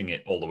pushing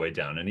it all the way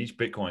down, and each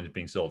Bitcoin is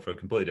being sold for a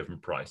completely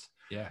different price.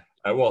 Yeah.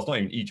 Well, it's not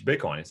even each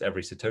Bitcoin; it's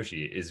every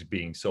Satoshi is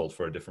being sold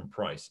for a different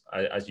price.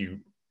 As you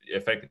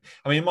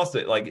it must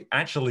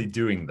actually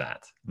doing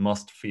that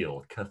must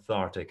feel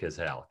cathartic as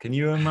hell. Can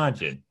you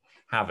imagine?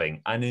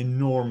 Having an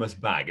enormous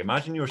bag.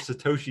 Imagine you're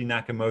Satoshi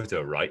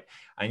Nakamoto, right?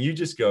 And you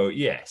just go,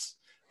 yes,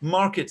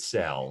 market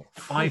sell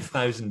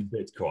 5,000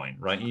 Bitcoin,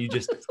 right? And you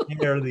just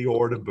tear the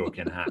order book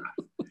in half.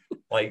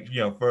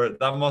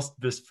 That must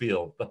just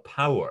feel the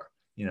power,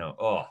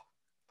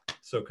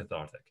 so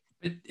cathartic.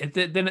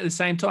 Then at the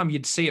same time,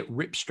 you'd see it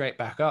rip straight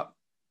back up.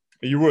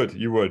 You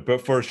would,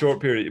 but for a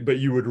short period, but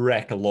you would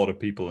wreck a lot of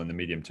people in the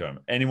medium term.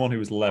 Anyone who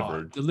was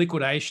levered. The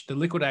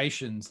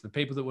liquidations, the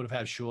people that would have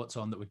had shorts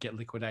on that would get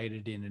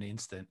liquidated in an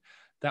instant,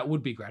 that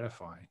would be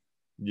gratifying.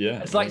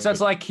 Yeah. It's like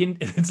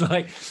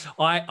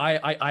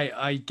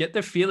I get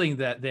the feeling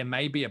that there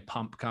may be a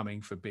pump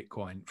coming for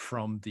Bitcoin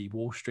from the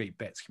Wall Street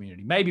bets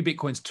community. Maybe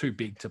Bitcoin's too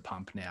big to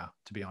pump now,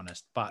 to be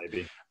honest. But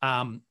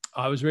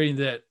I was reading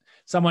that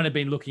someone had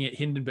been looking at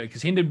Hindenburg,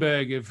 because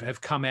Hindenburg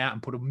have come out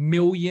and put $1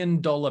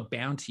 million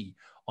bounty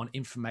on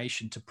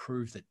information to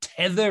prove that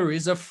Tether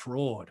is a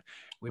fraud.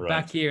 We're Right.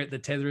 back here at the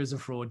Tether is a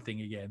fraud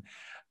thing again.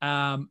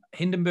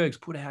 Hindenburg's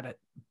put out a $1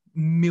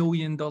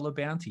 million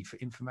bounty for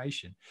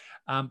information.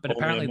 But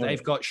apparently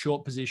they've got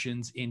short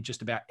positions in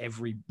just about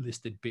every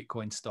listed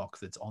Bitcoin stock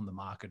that's on the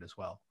market as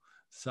well.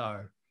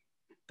 So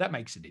that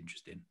makes it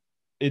interesting.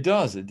 It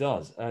does.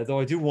 Though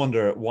I do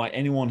wonder why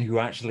anyone who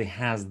actually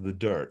has the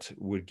dirt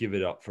would give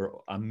it up for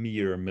a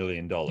mere $1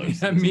 million.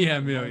 A mere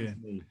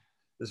million.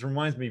 This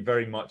reminds me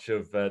very much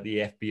of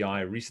the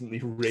FBI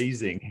recently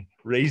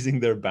raising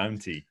their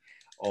bounty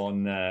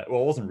on, well,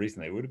 it wasn't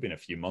recently, it would have been a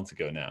few months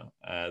ago now.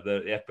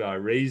 The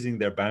FBI raising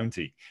their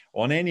bounty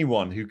on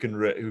anyone who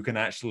can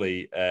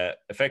actually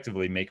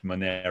effectively make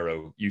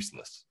Monero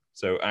useless.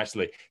 So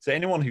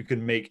anyone who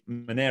can make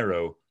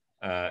Monero,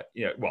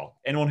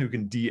 anyone who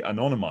can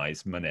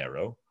de-anonymize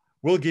Monero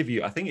will give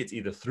you, I think it's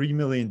either $3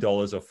 million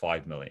or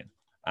 $5 million.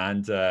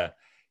 And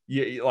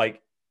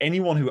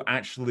anyone who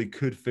actually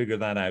could figure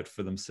that out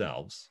for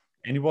themselves,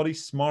 anybody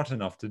smart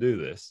enough to do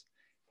this,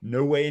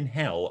 no way in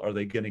hell are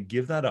they going to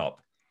give that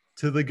up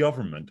to the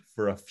government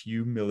for a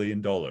few $1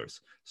 million.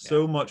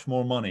 So much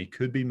more money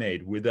could be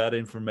made with that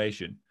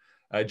information.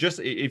 Just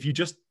if you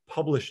just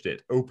published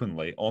it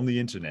openly on the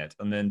internet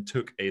and then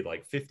took a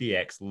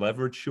 50x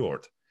leverage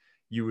short,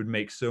 you would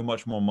make so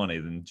much more money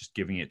than just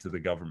giving it to the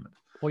government.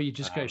 Or you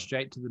just go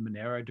straight to the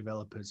Monero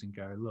developers and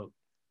go, look,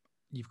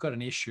 you've got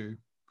an issue.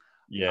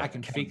 Yeah, I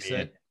can fix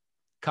it.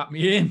 Cut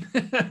me in.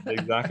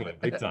 Exactly,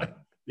 big time.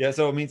 Yeah,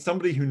 so I mean,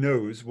 somebody who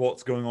knows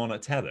what's going on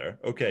at Tether,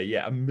 okay,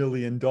 yeah, $1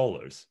 million.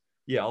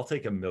 Yeah, I'll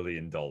take $1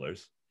 million.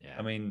 Yeah.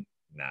 I mean,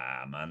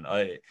 nah, man.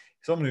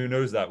 Someone who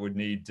knows that would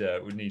need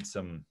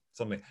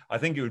something. I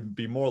think it would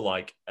be more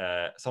like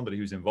somebody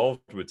who's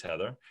involved with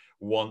Tether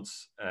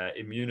wants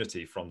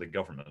immunity from the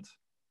government.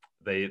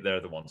 They're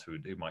the ones who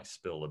might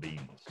spill the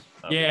beans.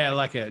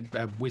 Like a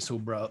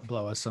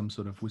whistleblower, some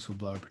sort of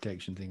whistleblower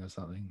protection thing or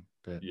something.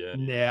 But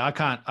yeah,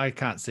 I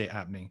can't see it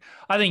happening.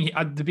 I think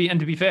to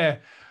be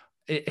fair,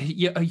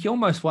 you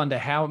almost wonder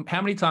how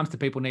many times do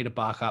people need to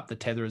bark up the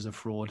Tether is a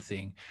fraud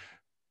thing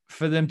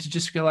for them to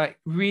just go like,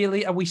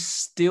 really? Are we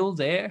still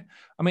there?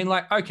 I mean,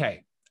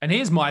 okay. And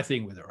here's my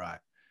thing with it, right?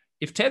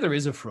 If Tether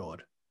is a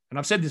fraud, and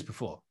I've said this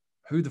before,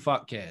 who the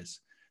fuck cares?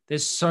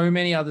 There's so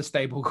many other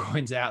stable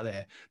coins out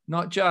there,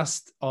 not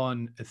just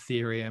on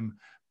Ethereum,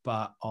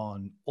 but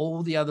on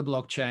all the other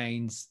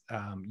blockchains,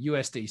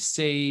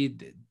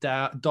 USDC,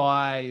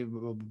 DAI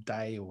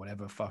or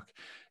whatever fuck.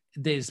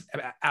 There's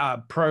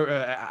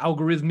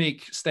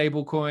algorithmic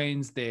stable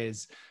coins.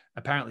 There's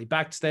apparently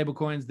backed stable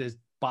coins. There's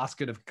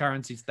basket of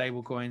currency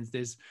stable coins.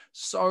 There's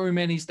so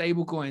many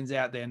stable coins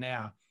out there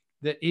now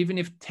that even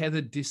if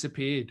Tether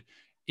disappeared,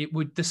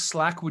 the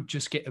slack would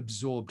just get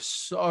absorbed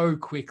so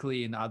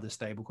quickly in other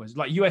stable coins.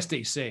 Like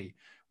USDC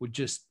would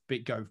just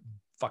go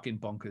fucking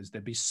bonkers.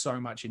 There'd be so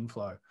much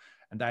inflow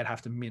and they'd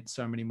have to mint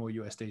so many more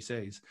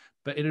USDCs,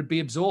 but it'd be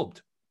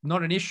absorbed.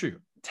 Not an issue.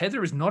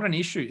 Tether is not an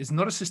issue. It's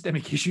not a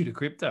systemic issue to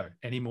crypto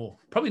anymore.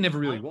 Probably never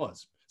really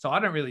was. So I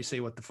don't really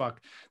see what the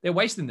fuck they're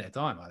wasting their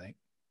time, I think.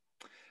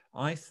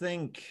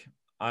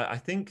 I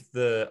think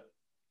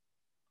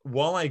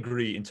while I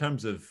agree in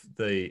terms of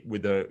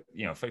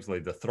effectively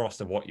the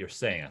thrust of what you're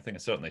saying, I think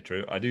it's certainly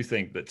true. I do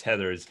think that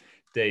Tether's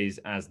days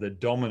as the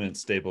dominant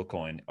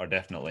stablecoin are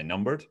definitely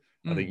numbered.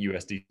 I think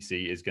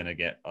USDC is going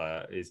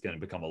to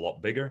become a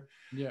lot bigger.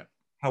 Yeah.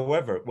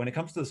 However, when it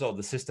comes to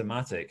the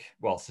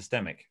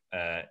systemic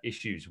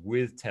issues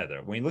with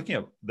Tether, when you're looking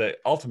at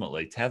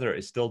ultimately Tether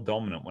is still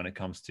dominant when it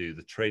comes to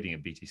the trading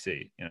of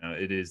BTC.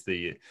 It is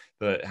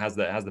has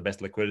the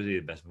best liquidity,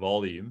 the best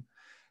volume.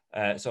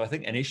 So I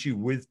think an issue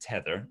with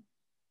Tether,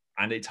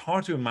 and it's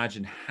hard to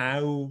imagine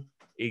how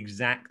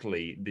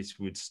exactly this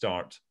would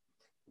start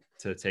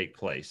to take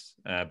place,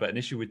 but an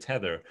issue with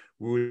Tether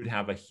would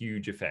have a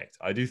huge effect.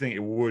 I do think it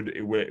would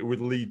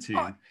lead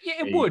to.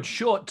 It would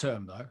short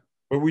term though.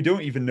 But we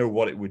don't even know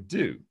what it would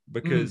do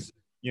because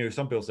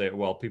some people say,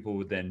 well, people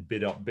would then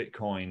bid up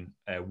Bitcoin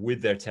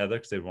with their Tether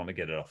because they want to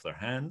get it off their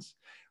hands.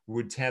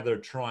 Would Tether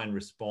try and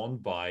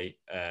respond by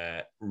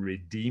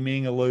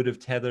redeeming a load of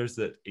Tethers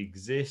that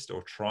exist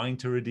or trying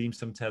to redeem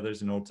some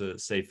Tethers in order to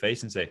save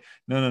face and say,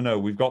 no,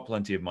 we've got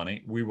plenty of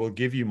money. We will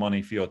give you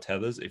money for your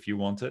Tethers if you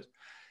want it.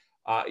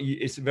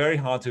 It's very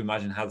hard to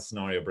imagine how the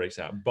scenario breaks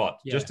out. But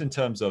just in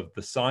terms of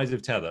the size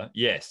of Tether,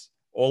 yes,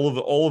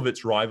 all of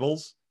its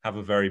rivals have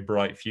a very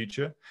bright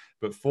future.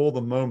 But for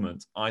the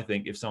moment, I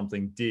think if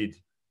something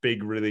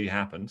big really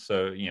happen,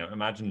 so,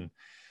 imagine,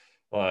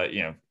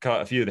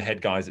 a few of the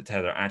head guys at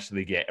Tether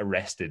actually get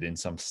arrested in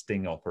some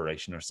sting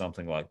operation or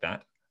something like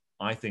that.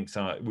 I think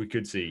we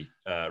could see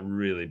a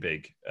really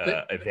big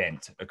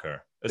event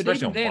occur,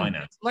 especially on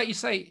Binance. Like you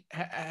say,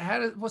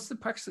 how's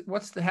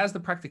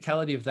the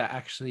practicality of that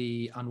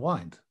actually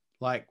unwind?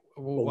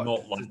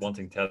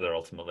 Wanting Tether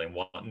ultimately and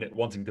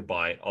wanting to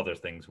buy other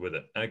things with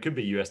it. And it could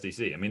be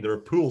USDC. I mean, there are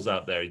pools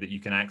out there that you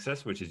can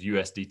access, which is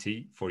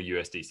USDT for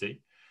USDC.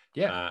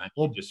 Yeah.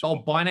 Or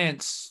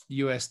Binance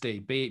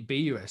USD,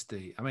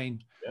 BUSD. I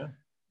mean,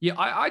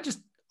 I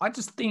just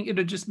think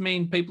it'd just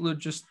mean people would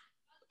just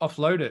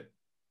offload it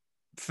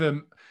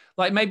from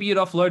Like maybe you'd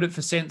offload it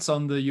for cents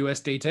on the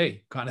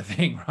USDT kind of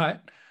thing, right?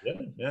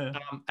 Yeah.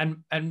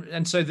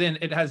 And so then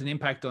it has an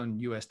impact on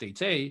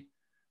USDT.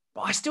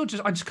 But I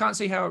just can't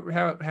see how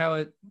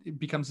it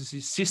becomes a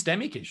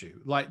systemic issue,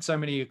 like so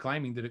many are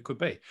claiming that it could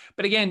be.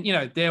 But again,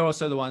 they're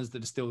also the ones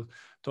that are still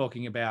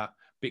talking about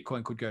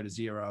Bitcoin could go to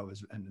zero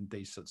and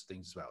these sorts of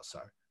things as well. So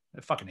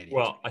they're fucking idiots.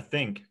 Well, I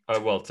think, I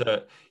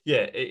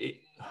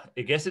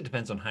guess it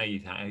depends on how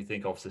you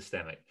think of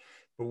systemic.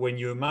 But when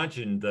you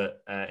imagine that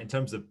in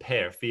terms of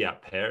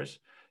fiat pairs,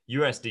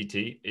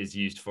 USDT is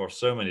used for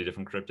so many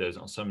different cryptos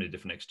on so many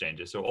different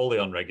exchanges. So all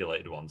the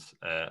unregulated ones,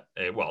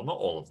 well, not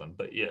all of them,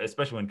 but yeah,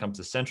 especially when it comes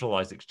to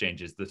centralized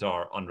exchanges that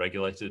are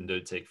unregulated and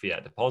don't take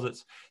fiat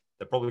deposits,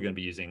 they're probably going to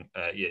be using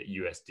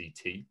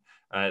USDT.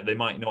 They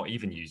might not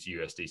even use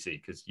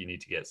USDC because you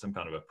need to get some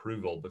kind of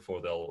approval before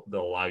they'll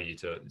allow you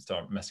to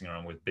start messing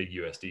around with big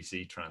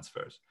USDC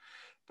transfers.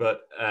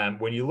 But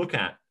when you look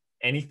at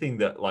anything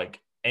that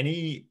like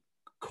any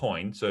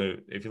coin, so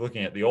if you're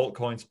looking at the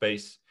altcoin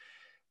space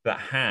that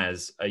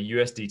has a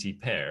USDT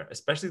pair,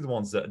 especially the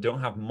ones that don't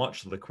have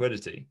much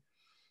liquidity,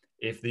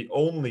 if the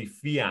only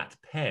fiat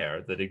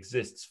pair that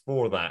exists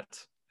for that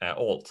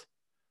alt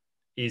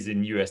is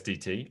in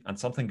USDT and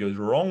something goes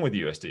wrong with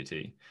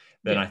USDT,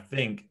 then I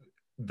think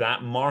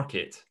that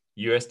market,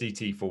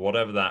 USDT for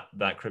whatever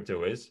that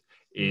crypto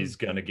is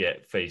going to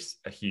face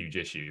a huge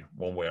issue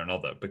one way or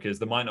another, because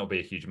there might not be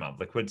a huge amount of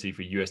liquidity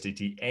for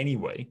USDT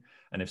anyway.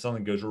 And if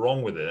something goes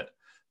wrong with it,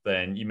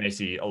 then you may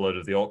see a load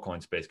of the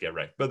altcoin space get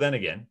wrecked. But then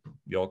again,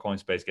 the altcoin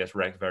space gets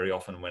wrecked very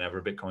often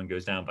whenever Bitcoin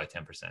goes down by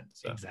 10%.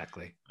 So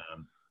exactly.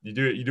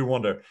 You do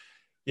wonder.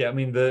 Yeah, I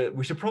mean,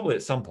 we should probably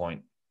at some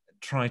point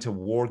try to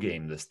war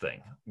game this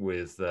thing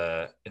with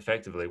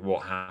effectively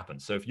what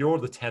happens. So if you're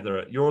the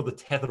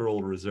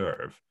Tetherall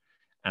reserve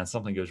and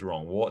something goes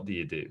wrong, what do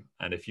you do?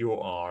 And if you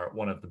are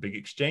one of the big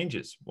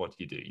exchanges, what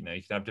do? You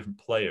can have different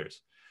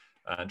players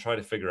and try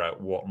to figure out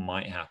what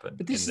might happen.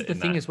 But this is the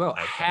thing as well.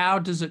 Outcome. How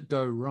does it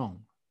go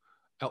wrong?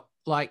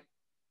 Like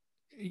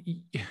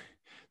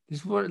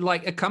this,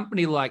 like a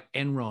company like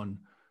Enron,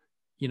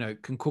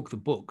 can cook the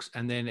books,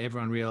 and then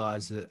everyone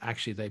realizes that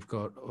actually they've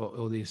got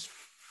all these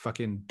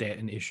fucking debt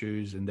and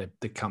issues, and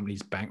the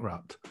company's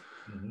bankrupt.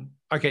 Mm-hmm.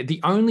 Okay, the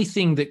only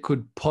thing that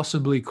could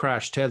possibly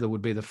crash Tether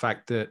would be the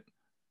fact that,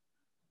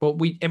 well,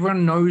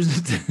 everyone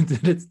knows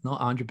that it's not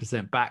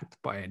 100% backed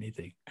by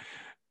anything.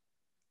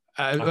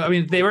 I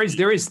mean, there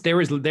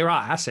are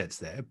assets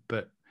there,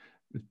 but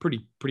it's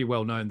pretty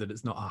well known that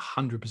it's not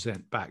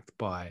 100% backed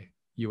by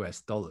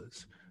US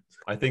dollars.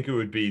 I think it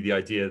would be the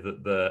idea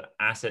that the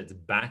assets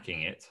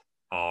backing it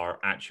are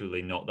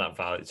actually not that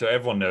valid. So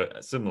everyone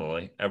knows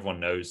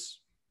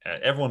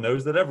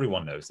that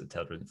everyone knows that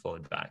Tether isn't fully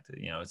backed.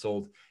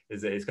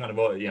 It's kind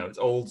of it's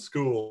old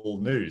school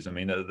news. I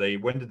mean,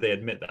 when did they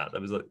admit that?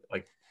 That was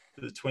like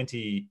was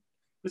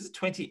it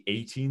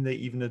 2018 they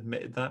even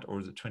admitted that, or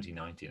was it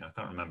 2019? I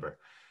can't remember.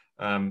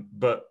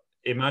 But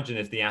imagine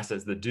if the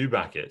assets that do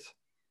back it,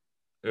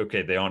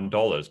 okay, they aren't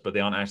dollars, but they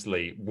aren't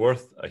actually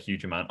worth a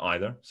huge amount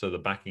either. So the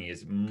backing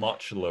is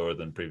much lower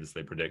than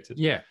previously predicted.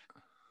 Yeah.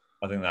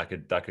 I think that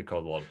could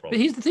cause a lot of problems. But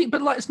here's the thing,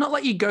 but it's not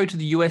like you go to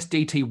the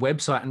USDT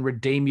website and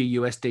redeem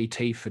your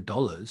USDT for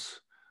dollars.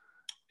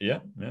 Yeah,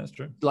 that's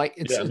true.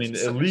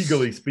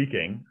 Legally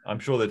speaking, I'm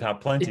sure they'd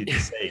have plenty to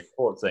say in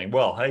court saying,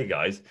 well, hey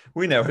guys,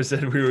 we never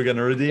said we were going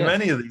to redeem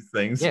any of these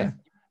things. Yeah.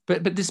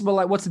 But this is more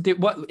like, what's the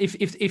what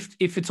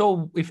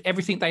if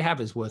everything they have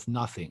is worth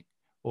nothing,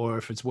 or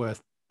if it's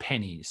worth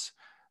pennies,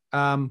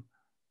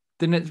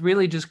 then it's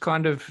really just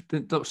kind of,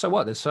 so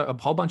what? There's a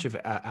whole bunch of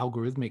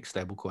algorithmic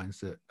stablecoins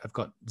that have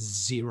got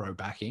zero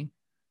backing.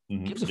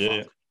 Mm-hmm. Gives a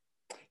fuck.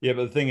 Yeah,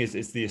 but the thing is,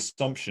 it's the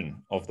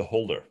assumption of the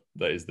holder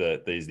that is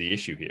the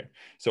issue here.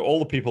 So all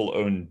the people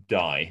own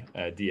DAI,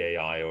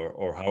 DAI,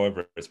 or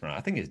however it's pronounced.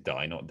 I think it's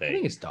DAI, not DAI. I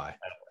think it's DAI.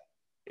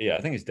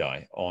 I think it's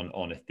DAI on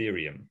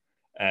Ethereum,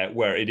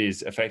 where it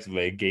is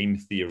effectively a game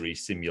theory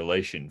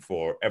simulation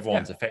for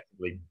everyone's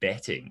effectively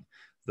betting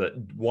that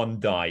one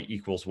DAI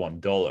equals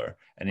 $1,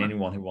 and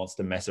anyone who wants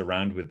to mess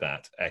around with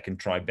that can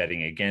try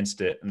betting against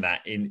it, and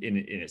that in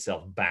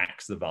itself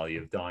backs the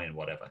value of DAI and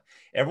whatever.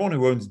 Everyone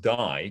who owns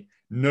DAI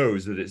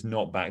knows that it's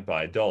not backed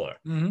by $1.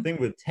 Mm-hmm. The thing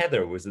with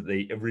Tether was that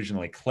they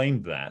originally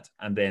claimed that,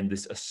 and then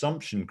this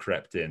assumption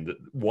crept in that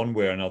one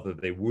way or another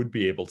they would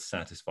be able to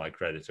satisfy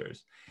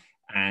creditors,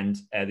 and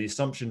the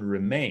assumption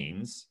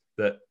remains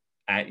that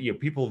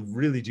people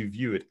really do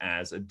view it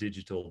as a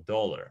digital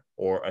dollar,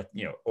 or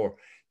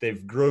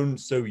they've grown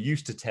so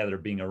used to Tether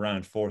being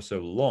around for so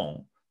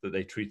long that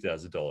they treat it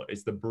as a dollar.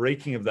 It's the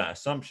breaking of that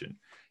assumption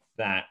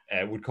that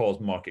would cause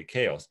market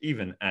chaos,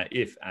 even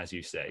if, as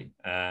you say,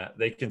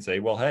 they can say,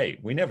 well, hey,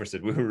 we never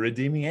said we were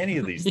redeeming any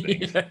of these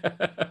things.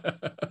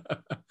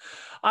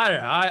 I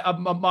don't know.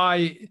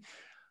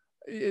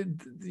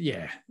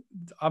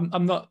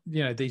 I'm not,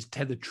 these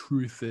Tether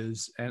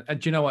truthers.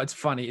 And do you know what's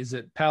funny is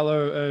that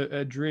Paolo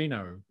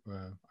Ardoino,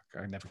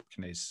 I never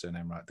can his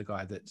surname right, the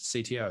guy that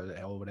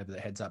CTO or whatever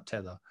that heads up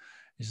Tether,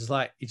 It's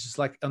just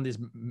like on this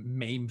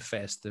meme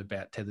fest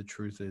about tethered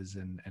truthers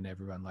and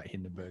everyone like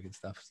Hindenburg and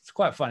stuff. It's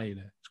quite funny.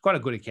 It's quite a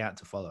good account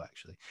to follow,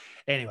 actually.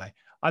 Anyway,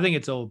 I think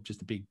it's all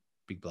just a big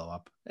blow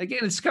up. Again,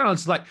 it's kind of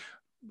just like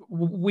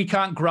we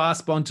can't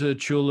grasp onto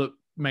tulip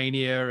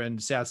mania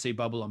and South Sea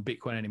bubble on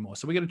Bitcoin anymore.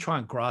 So we're going to try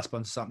and grasp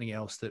onto something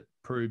else that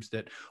proves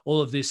that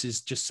all of this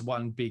is just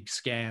one big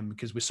scam,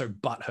 because we're so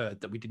butthurt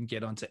that we didn't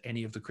get onto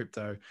any of the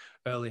crypto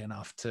early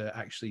enough to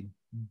actually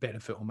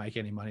benefit or make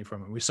any money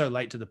from it. We're so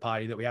late to the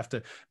party that we have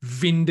to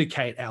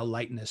vindicate our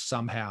lateness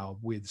somehow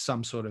with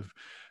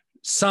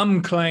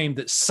some claim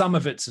that some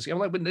of it's a scam.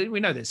 Like, we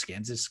know there's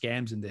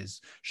scams and there's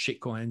shit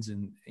coins,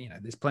 and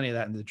there's plenty of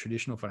that in the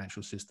traditional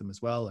financial system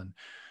as well, and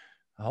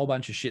a whole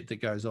bunch of shit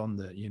that goes on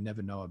that you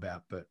never know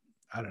about. But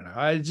I don't know.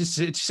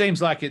 It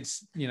seems like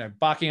it's,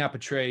 barking up a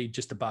tree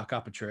just to bark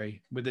up a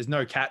tree, where there's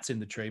no cats in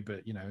the tree,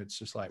 but it's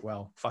just like,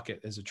 well, fuck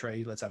it. There's a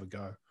tree. Let's have a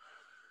go.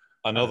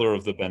 Another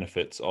of the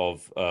benefits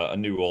of a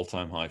new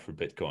all-time high for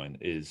Bitcoin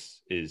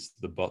is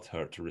the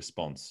butthurt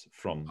response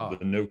from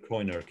the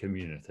no-coiner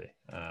community.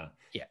 I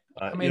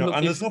mean,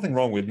 and there's nothing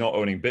wrong with not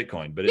owning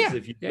Bitcoin, but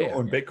if you don't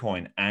own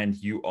Bitcoin and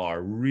you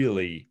are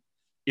really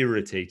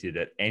irritated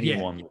at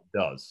anyone that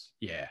does,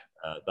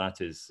 that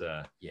is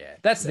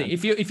that's the thing.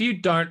 If you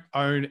don't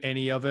own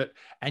any of it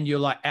and you're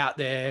like out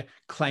there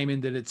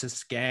claiming that it's a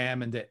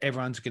scam and that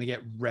everyone's going to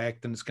get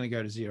wrecked and it's going to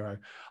go to zero,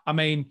 I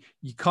mean,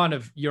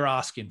 you're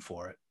asking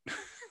for it.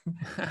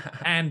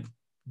 And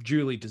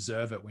duly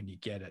deserve it when you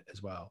get it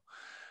as well.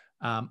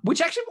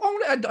 Which actually,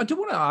 I do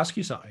want to ask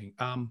you something.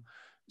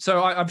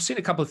 So I've seen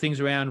a couple of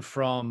things around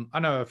I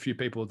know a few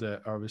people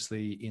that are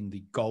obviously in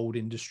the gold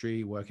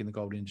industry, work in the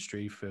gold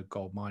industry for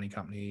gold mining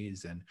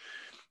companies and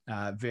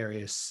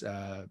various,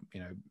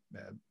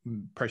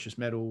 precious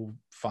metal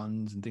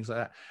funds and things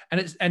like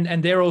that.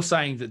 And they're all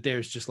saying that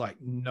there's just like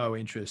no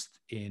interest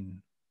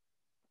in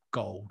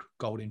gold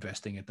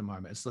investing at the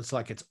moment. It's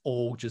like it's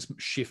all just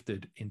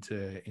shifted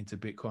into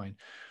Bitcoin.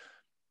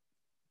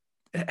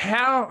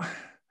 How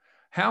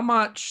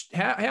much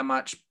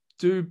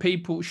do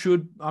people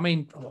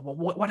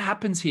what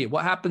happens here?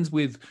 What happens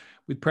with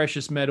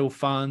precious metal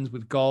funds,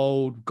 with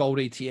gold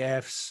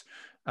ETFs,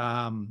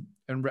 and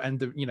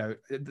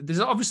there's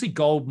obviously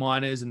gold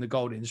miners in the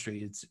gold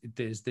industry.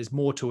 There's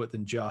more to it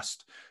than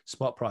just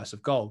spot price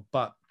of gold.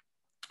 But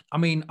I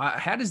mean,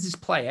 how does this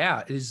play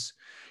out?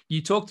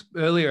 You talked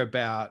earlier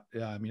about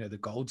the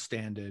gold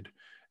standard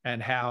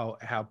and how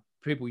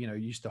people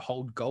used to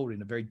hold gold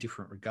in a very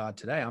different regard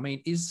today. I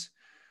mean,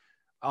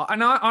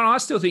 I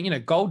still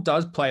think gold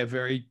does play a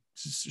very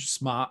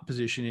smart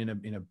position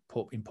in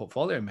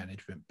portfolio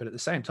management, but at the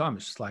same time,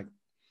 it's just like,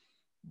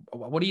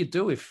 what do you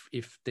do if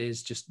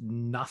there's just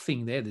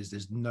nothing there?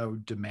 There's no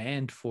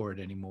demand for it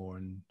anymore,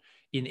 and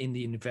in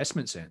the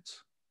investment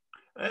sense.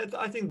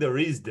 I think there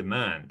is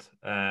demand.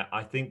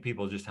 I think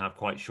people just have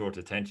quite short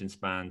attention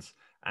spans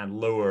and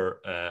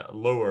lower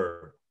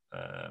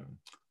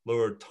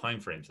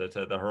timeframes.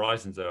 The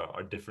horizons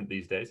are different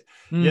these days.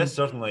 Yes,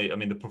 certainly. I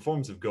mean, the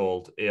performance of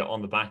gold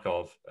on the back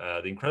of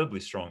the incredibly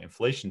strong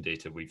inflation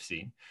data we've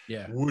seen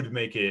would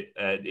make it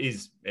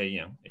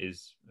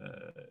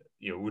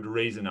would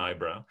raise an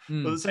eyebrow.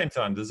 But at the same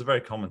time, there's a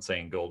very common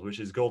saying in gold, which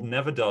is gold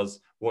never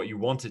does what you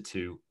want it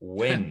to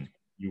when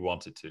you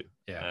want it to,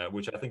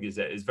 which I think is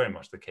very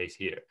much the case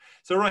here.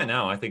 So right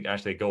now, I think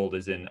actually gold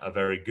is in a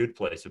very good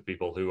place for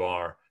people who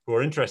are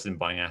interested in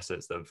buying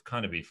assets that have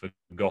kind of been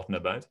forgotten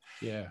about.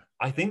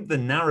 I think the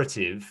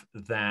narrative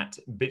that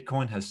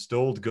Bitcoin has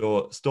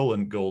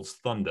stolen gold's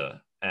thunder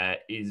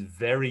is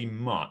very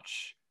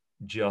much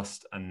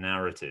just a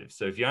narrative.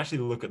 So if you actually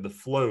look at the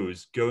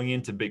flows going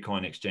into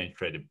Bitcoin exchange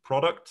traded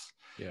products,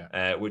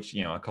 which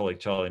our colleague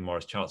Charlie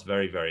Morris charts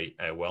very, very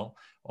well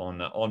on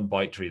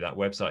ByteTree, that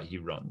website he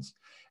runs,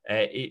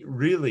 it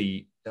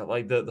really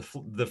like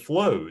the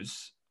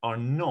flows are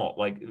not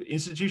like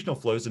institutional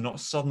flows are not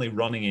suddenly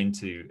running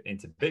into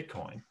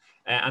Bitcoin,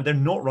 and they're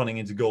not running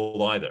into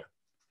gold either.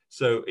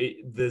 So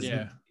there's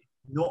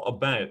not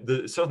about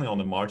certainly on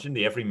the margin,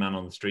 the everyman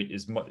on the street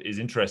is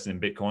interested in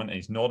Bitcoin and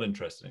he's not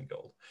interested in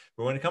gold.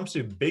 But when it comes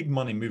to big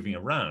money moving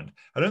around,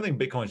 I don't think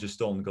Bitcoin's just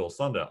stolen gold's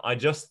thunder. I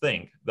just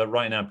think that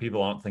right now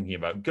people aren't thinking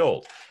about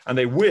gold, and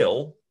they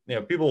will.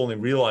 People only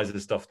realize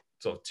this stuff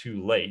sort of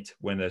too late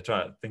when they're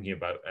thinking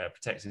about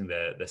protecting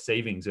their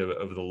savings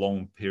over the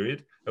long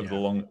period, over the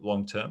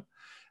long term.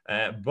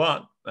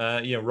 But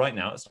right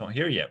now it's not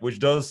here yet, which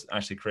does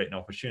actually create an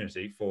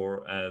opportunity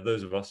for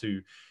those of us who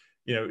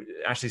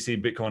actually see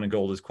Bitcoin and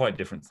gold as quite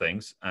different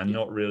things and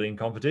not really in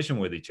competition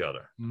with each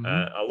other.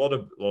 A lot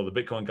of the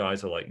Bitcoin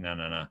guys are like,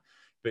 no,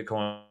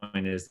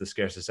 Bitcoin is the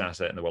scarcest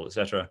asset in the world,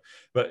 etc.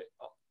 But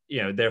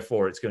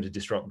therefore it's going to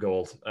disrupt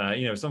gold.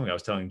 Something I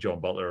was telling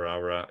John Butler,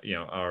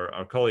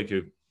 our colleague,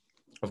 who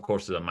of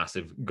course is a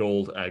massive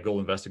gold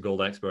investor,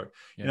 gold expert.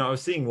 I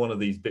was seeing one of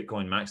these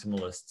Bitcoin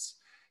maximalists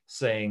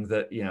saying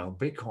that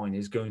Bitcoin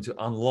is going to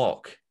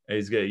unlock.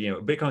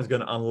 Bitcoin is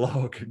going to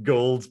unlock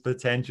gold's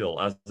potential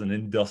as an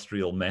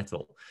industrial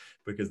metal,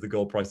 because the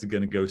gold price is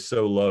going to go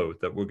so low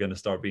that we're going to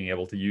start being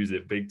able to use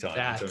it big time.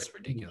 That's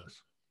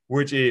ridiculous.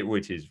 which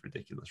is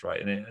ridiculous,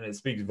 right? And it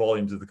speaks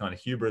volumes of the kind of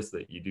hubris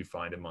that you do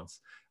find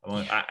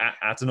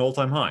at an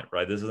all-time high,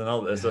 right? This is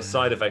it's a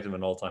side effect of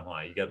an all-time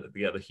high. You get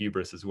the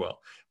hubris as well.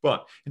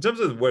 But in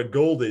terms of where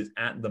gold is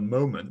at the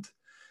moment,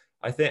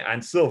 I think,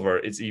 and silver,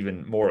 it's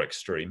even more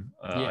extreme.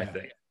 I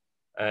think.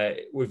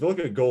 If we look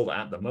at gold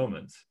at the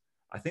moment,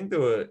 I think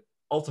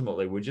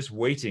ultimately we're just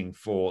waiting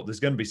for,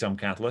 there's going to be some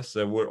catalyst.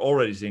 So we're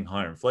already seeing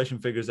higher inflation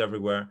figures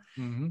everywhere.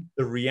 Mm-hmm.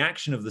 The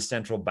reaction of the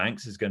central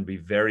banks is going to be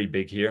very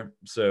big here.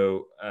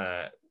 So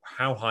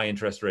how high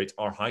interest rates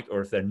are hiked,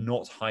 or if they're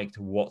not hiked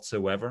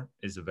whatsoever,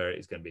 is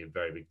going to be a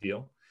very big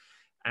deal.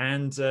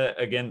 And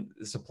again,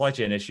 supply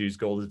chain issues,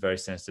 gold is very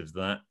sensitive to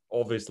that.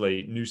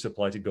 Obviously, new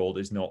supply to gold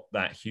is not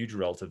that huge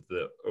relative to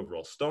the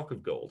overall stock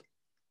of gold.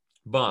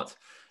 But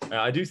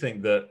I do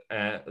think that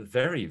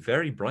very,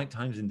 very bright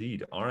times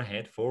indeed are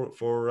ahead for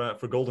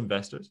gold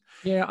investors.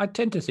 Yeah, I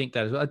tend to think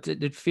that as well.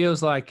 It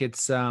feels like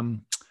it's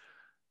one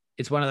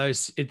of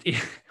those.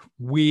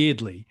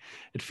 Weirdly,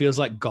 it feels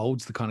like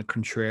gold's the kind of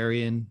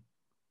contrarian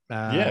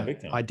big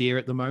time idea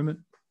at the moment.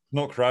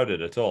 Not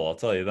crowded at all, I'll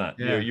tell you that.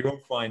 Yeah. You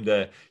won't find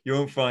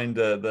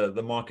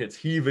the markets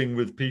heaving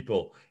with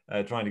people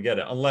trying to get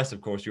it, unless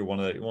of course you're one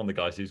of the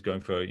guys who's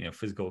going for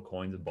physical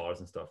coins and bars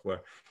and stuff,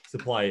 where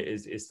supply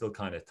is still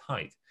kind of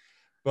tight.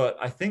 But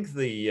I think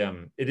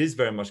it is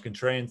very much a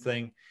contrarian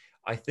thing.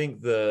 I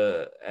think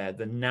the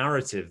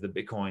narrative that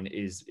Bitcoin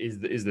is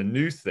the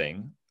new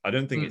thing. I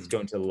don't think it's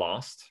going to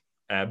last.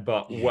 And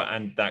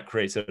that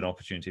creates an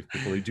opportunity for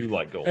people who do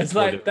like gold. It's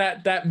like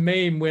that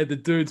meme where the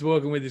dude's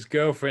walking with his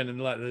girlfriend,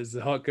 and like there's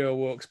the hot girl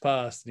walks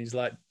past, and he's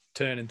like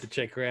turning to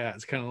check her out.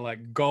 It's kind of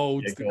like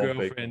gold's the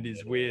girlfriend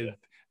is with,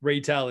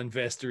 retail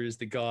investor is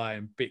the guy,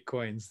 and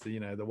Bitcoin's the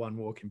one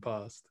walking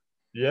past.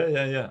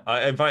 Yeah.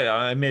 In fact,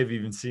 I may have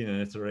even seen an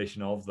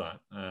iteration of that.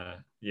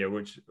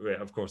 Which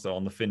of course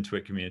on the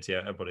FinTwit community,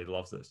 everybody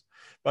loves this.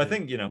 But I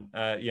think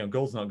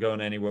gold's not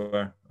going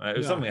anywhere. It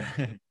was something.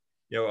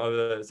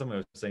 Something I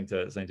was saying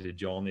to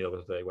John the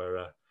other day,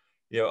 where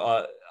we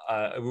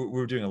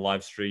were doing a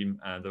live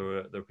stream, and there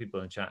were people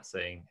in chat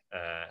saying,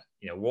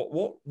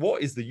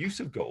 what is the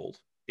use of gold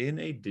in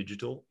a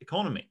digital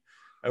economy,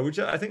 which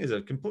I think is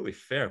a completely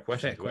fair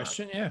question.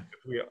 Yeah.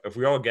 If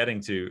we are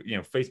getting to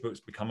Facebook's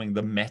becoming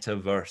the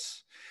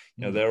metaverse,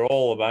 they're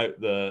all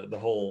about the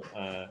whole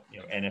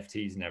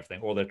NFTs and everything,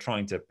 or they're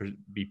trying to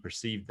be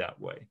perceived that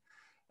way.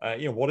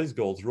 What is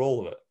gold's role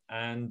of it?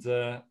 And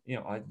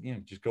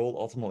just gold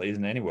ultimately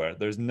isn't anywhere.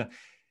 There's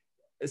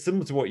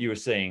similar to what you were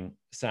saying,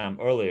 Sam,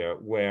 earlier,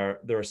 where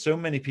there are so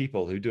many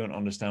people who don't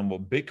understand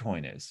what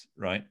Bitcoin is,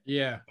 right?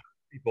 Yeah.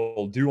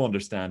 People do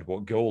understand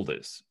what gold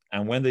is,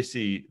 and when they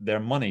see their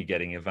money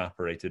getting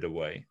evaporated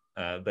away,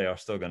 they are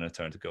still going to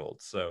turn to gold.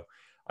 So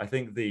I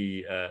think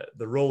the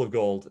role of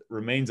gold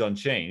remains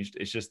unchanged.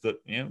 It's just that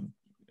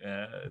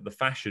the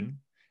fashion.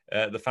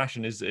 The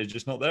fashion is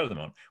just not there at the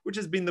moment, which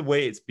has been the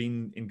way it's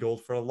been in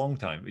gold for a long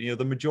time.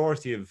 The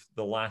majority of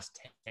the last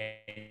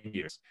 10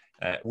 years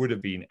would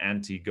have been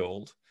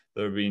anti-gold.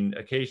 There have been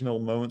occasional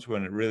moments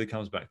when it really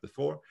comes back to the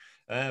fore,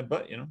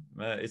 but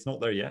it's not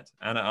there yet.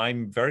 And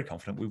I'm very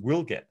confident we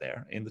will get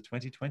there in the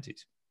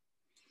 2020s.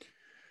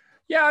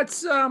 Yeah,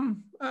 it's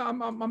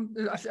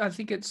I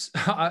think it's.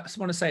 I just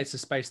want to say it's a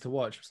space to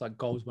watch. It's like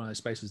gold's one of those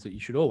spaces that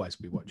you should always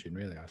be watching.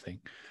 Really, I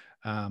think.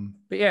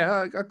 But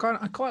yeah,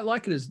 I quite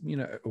like it as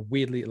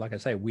weirdly, like I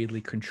say,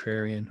 weirdly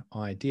contrarian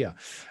idea.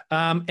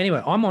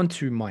 Anyway, I'm on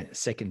to my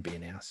second beer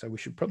now, so we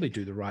should probably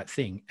do the right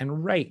thing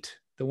and rate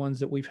the ones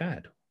that we've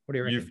had. What do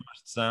you reckon? You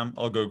first, Sam.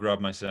 I'll go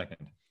grab my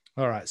second.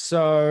 All right.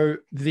 So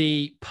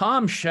the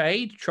Palm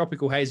Shade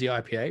Tropical Hazy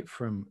IPA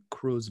from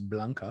Cruz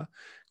Blanca,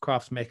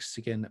 craft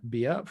Mexican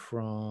beer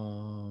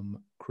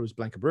from Cruz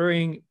Blanca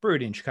Brewing,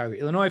 brewed in Chicago,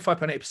 Illinois,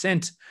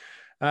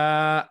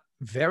 5.8%.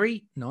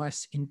 Very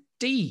nice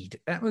indeed.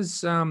 That was,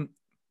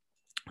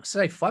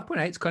 say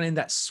 5.8 is kind of in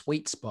that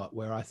sweet spot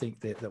where I think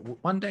that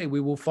one day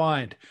we will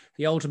find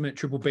the ultimate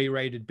triple B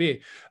rated beer.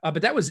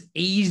 But that was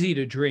easy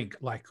to drink,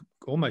 like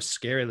almost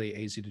scarily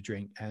easy to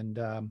drink. And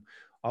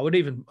I'd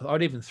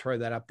even throw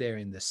that up there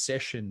in the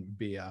session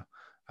beer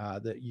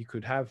that you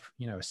could have,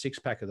 a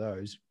 6-pack of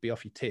those, be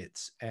off your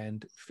tits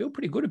and feel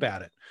pretty good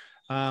about it.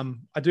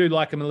 I do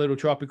like them a little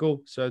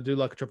tropical. So I do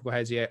like a tropical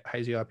hazy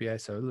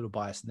IPA. So a little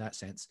biased in that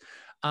sense.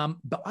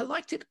 But I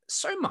liked it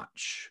so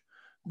much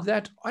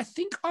that I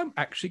think I'm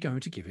actually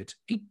going to give it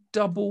a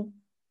double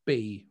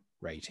B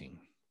rating.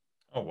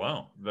 Oh,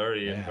 wow.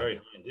 Very high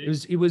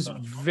indeed. It was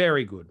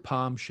very good.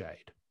 Palm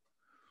Shade.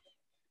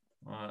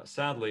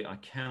 Sadly, I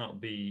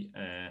cannot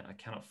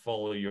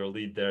follow your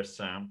lead there,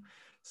 Sam.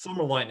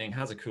 Summer Lightning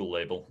has a cool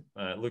label.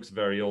 It looks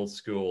very old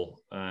school.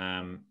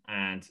 And,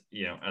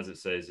 as it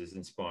says, is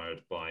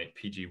inspired by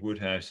P.G.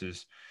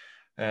 Woodhouse's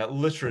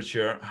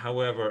literature.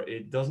 However,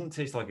 it doesn't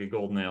taste like a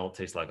golden ale. It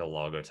tastes like a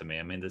lager to me.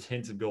 I mean, there's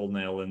hints of golden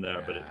ale in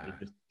there, but it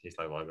just tastes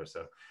like lager.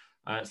 So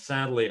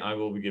sadly, I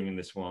will be giving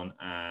this one,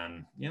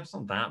 and it's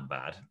not that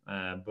bad,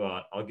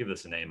 but I'll give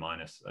this an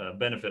A-.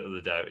 Benefit of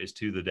the doubt is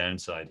to the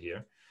downside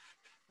here.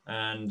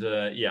 And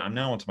yeah, I'm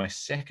now on to my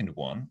second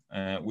one,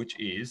 which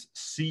is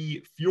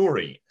Sea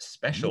Fury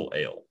Special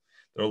Ale.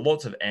 There are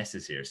lots of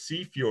S's here.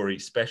 Sea Fury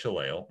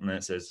Special Ale, and then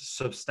it says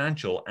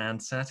substantial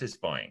and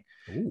satisfying,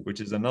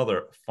 which is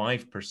another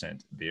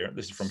 5% beer.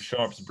 This is from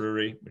Sharps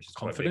Brewery, which is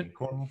quite big in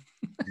Cornwall.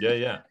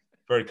 Yeah.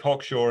 Very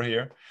cocksure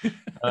here.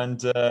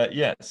 And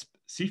yes,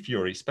 Sea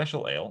Fury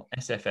Special Ale,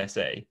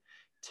 SFSA,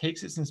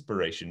 takes its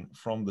inspiration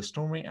from the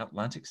stormy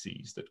Atlantic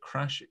seas that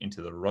crash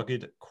into the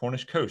rugged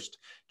Cornish coast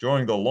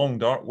during the long,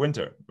 dark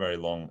winter. Very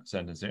long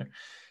sentence here.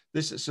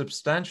 This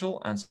substantial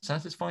and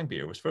satisfying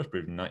beer was first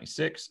brewed in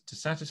 1996 to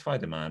satisfy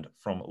demand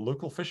from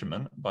local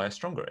fishermen by a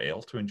stronger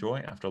ale to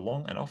enjoy after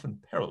long and often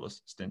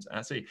perilous stints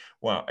at sea.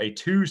 Wow, a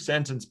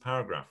 2-sentence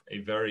paragraph, a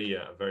very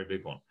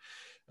big one.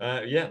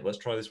 Yeah, let's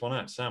try this one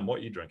out. Sam, what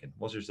are you drinking?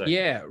 What's your second?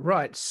 Yeah,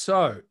 right.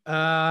 So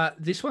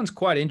this one's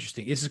quite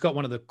interesting. This has got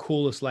one of the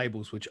coolest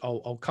labels, which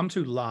I'll come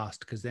to last,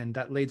 because then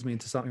that leads me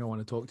into something I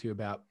want to talk to you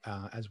about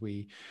as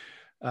we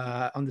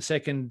on the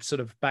second sort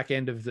of back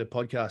end of the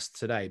podcast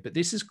today. But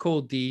this is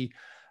called the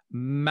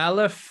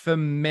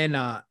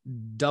Malafamena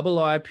Double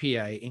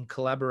IPA in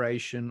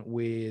collaboration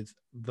with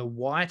the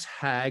White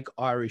Hag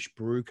Irish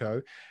Brew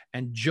Co.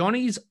 and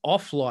Johnny's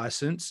Off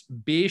License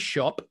Beer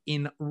Shop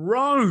in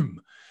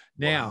Rome.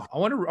 Now,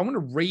 wow. I want to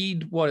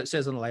read what it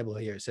says on the label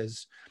here. It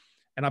says,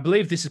 and I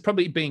believe this is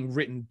probably being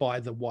written by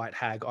the White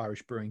Hag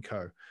Irish Brewing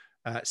Co.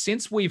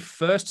 Since we've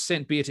first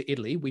sent beer to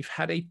Italy, we've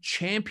had a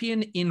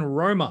champion in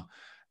Roma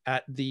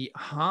at the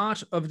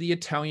heart of the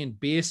Italian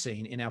beer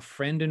scene in our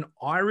friend and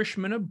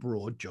Irishman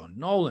abroad, John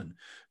Nolan.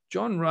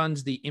 John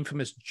runs the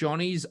infamous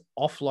Johnny's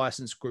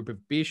Off-License group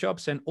of beer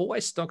shops and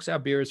always stocks our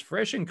beer as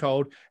fresh and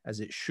cold as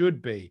it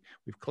should be.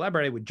 We've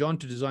collaborated with John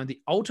to design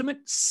the ultimate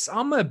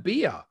summer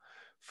beer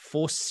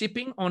for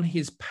sipping on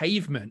his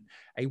pavement,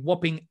 a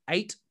whopping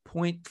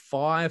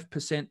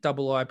 8.5%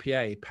 double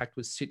IPA packed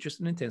with citrus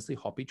and intensely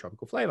hoppy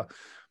tropical flavor.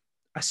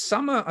 A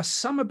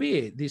summer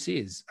beer this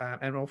is,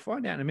 and I'll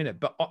find out in a minute,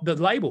 but the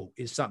label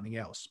is something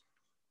else.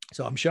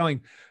 So I'm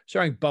showing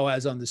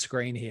Boaz on the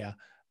screen here,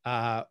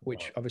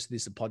 which obviously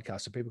this is a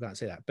podcast, so people can't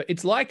see that, but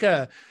it's like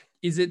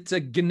is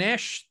it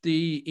Ganesh,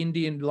 the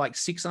Indian, like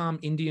 6-arm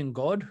Indian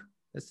god?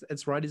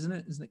 That's right, isn't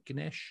it? Isn't it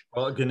Ganesh?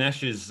 Well,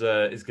 Ganesh is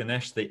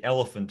Ganesh the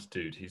elephant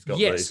dude. He's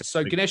got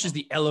so Ganesh is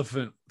the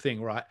elephant thing,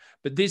 right?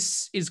 But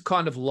this is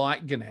kind of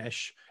like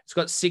Ganesh. It's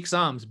got 6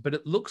 arms, but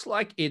it looks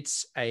like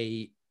it's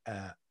a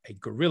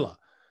gorilla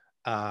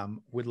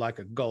with like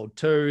a gold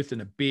tooth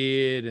and a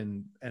beard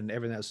and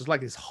everything else. It's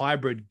like this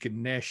hybrid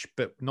Ganesh,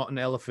 but not an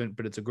elephant,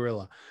 but it's a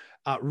gorilla.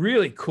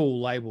 Really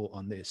cool label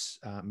on this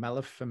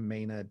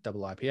Malafamena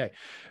Double IPA.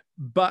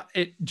 But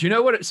do you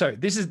know what?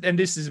 This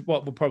is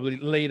what will probably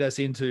lead us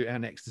into our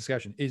next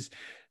discussion. Is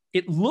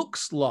it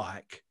looks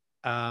like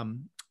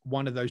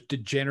one of those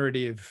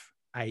degenerative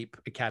ape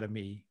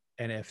academy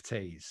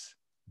NFTs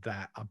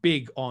that are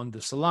big on the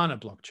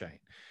Solana blockchain,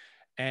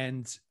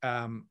 and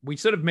we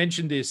sort of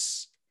mentioned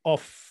this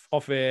off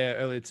air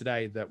earlier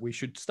today that we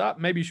should start.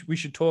 Maybe we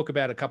should talk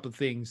about a couple of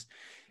things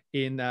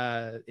in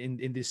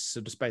this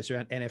sort of space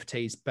around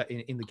NFTs, but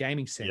in the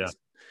gaming sense.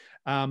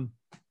 Yeah.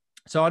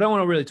 So I don't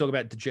want to really talk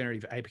about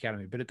Degenerative Ape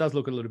Academy, but it does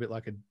look a little bit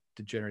like a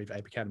Degenerative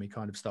Ape Academy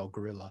kind of style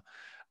gorilla.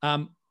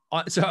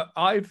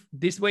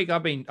 This week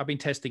I've been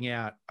testing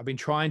out. I've been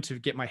trying to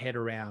get my head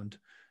around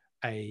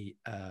a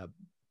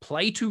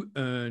play to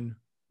earn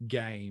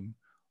game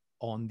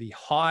on the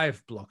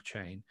Hive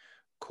blockchain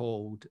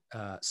called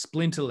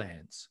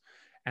Splinterlands.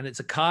 And it's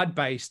a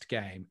card-based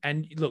game.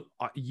 And look,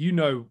 you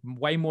know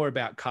way more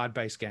about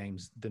card-based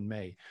games than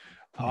me.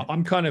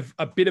 I'm kind of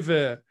a bit of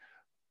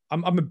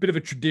I'm a bit of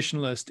a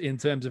traditionalist in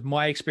terms of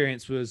my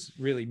experience was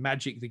really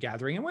Magic the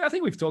Gathering. And I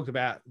think we've talked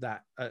about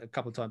that a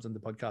couple of times on the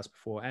podcast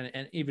before,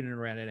 and even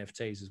around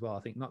NFTs as well.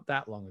 I think not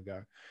that long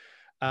ago.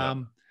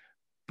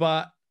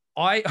 But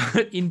I,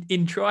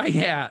 in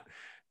trying out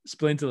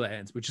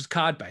Splinterlands, which is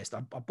card-based,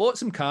 I bought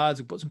some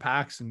cards, I bought some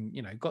packs, and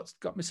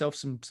got myself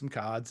some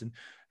cards and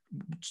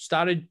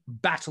started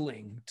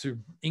battling to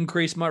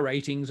increase my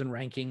ratings and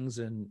rankings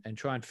and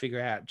try and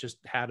figure out just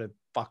how to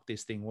fuck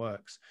this thing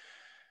works.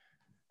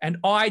 And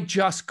I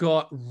just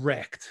got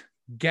wrecked.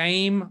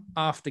 Game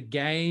after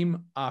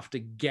game after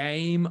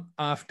game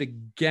after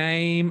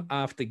game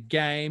after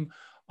game.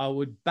 I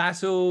would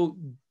battle.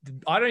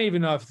 I don't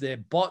even know if they're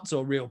bots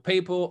or real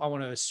people. I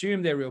want to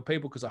assume they're real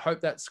people because I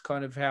hope that's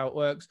kind of how it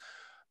works.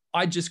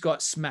 I just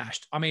got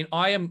smashed. I mean,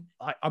 I'm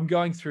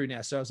going through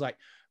now. So I was like,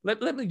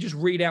 let me just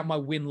read out my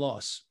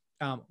win-loss.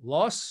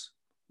 Loss,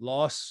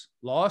 loss,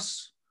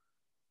 loss,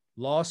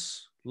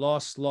 loss,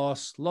 loss,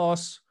 loss,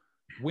 loss,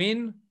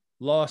 win,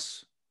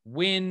 loss,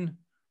 win,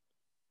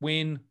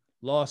 win,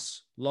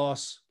 loss,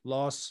 loss,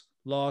 loss,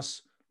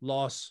 loss,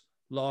 loss,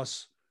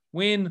 loss,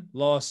 win,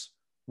 loss,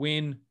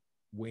 win,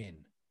 win.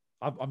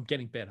 I'm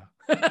getting better.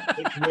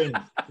 6 wins.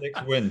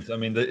 6 wins. I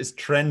mean, it's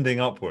trending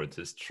upwards.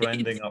 It's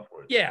trending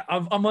upwards. Yeah,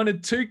 I'm on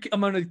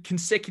a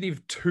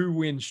consecutive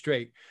 2-win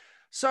streak.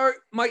 So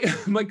my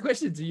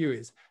question to you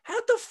is, how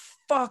the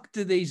fuck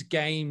do these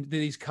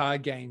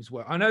card games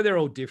work? I know they're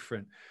all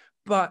different,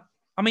 but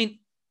I mean,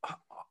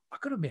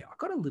 got to admit, I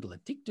got a little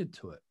addicted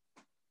to it.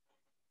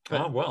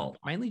 Oh, well.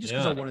 Mainly just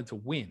because I wanted to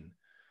win.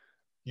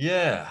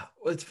 Yeah,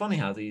 well, it's funny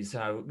how these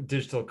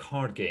digital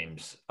card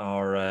games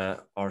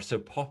are so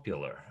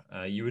popular.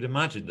 You would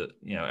imagine that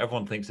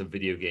everyone thinks of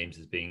video games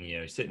as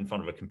being sit in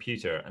front of a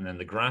computer and then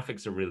the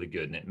graphics are really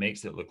good and it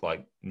makes it look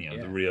like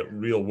the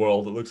real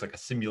world. It looks like a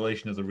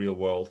simulation of the real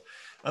world,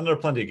 and there are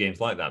plenty of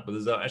games like that. But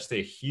there's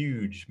actually a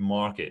huge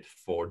market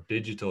for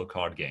digital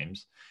card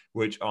games,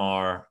 which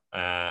are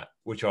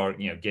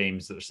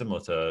games that are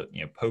similar to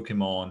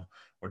Pokemon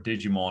or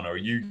Digimon or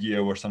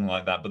Yu-Gi-Oh or something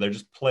like that, but they're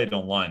just played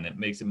online. It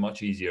makes it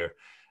much easier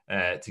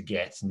to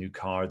get new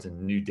cards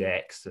and new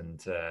decks and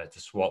to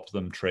swap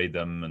them, trade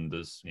them, and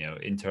there's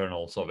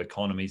internal sort of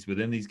economies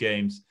within these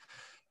games.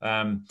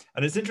 And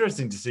it's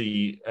interesting to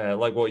see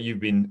like what you've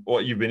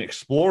been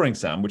exploring,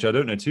 Sam, which I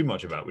don't know too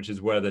much about, which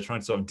is where they're trying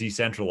to sort of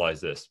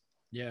decentralize this.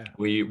 Yeah,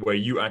 where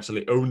you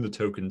actually own the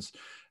tokens.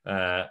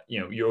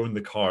 You own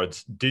the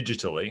cards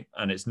digitally,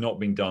 and it's not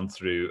being done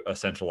through a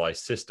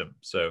centralized system.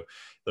 So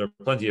there are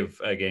plenty of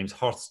games.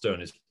 Hearthstone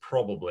is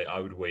probably, I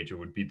would wager,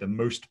 would be the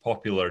most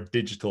popular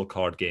digital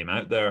card game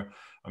out there.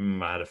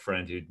 I had a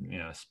friend who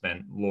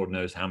spent Lord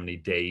knows how many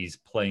days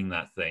playing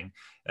that thing.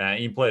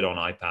 You play it on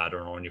iPad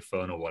or on your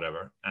phone or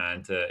whatever,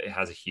 and it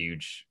has a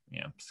huge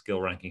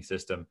skill ranking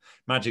system.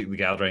 Magic the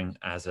Gathering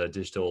as a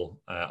digital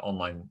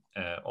online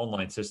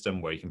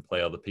system where you can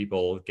play other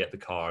people, get the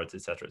cards,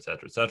 etc.,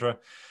 etc., etc.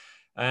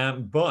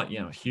 But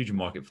a huge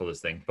market for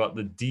this thing. But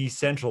the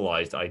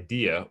decentralized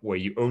idea where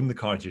you own the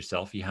cards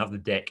yourself, you have the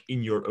deck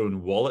in your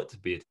own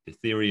wallet, be it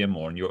Ethereum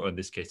or in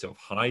this case of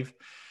Hive.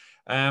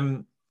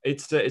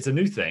 It's a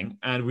new thing,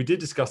 and we did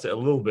discuss it a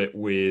little bit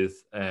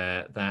with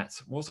that.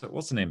 What's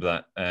the name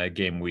of that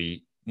game?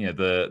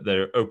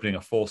 They're opening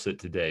a faucet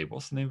today.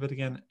 What's the name of it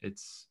again?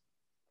 It's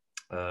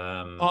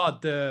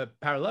the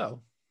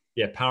Parallel.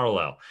 Yeah,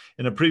 Parallel.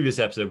 In a previous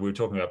episode, we were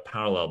talking about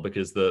Parallel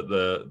because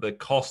the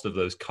cost of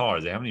those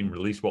cards, they haven't even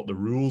released what the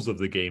rules of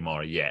the game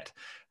are yet.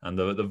 And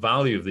the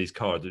value of these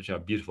cards, which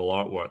have beautiful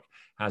artwork,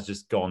 has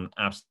just gone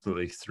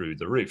absolutely through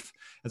the roof.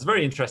 It's a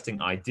very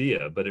interesting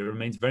idea, but it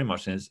remains very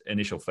much in its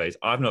initial phase.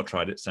 I've not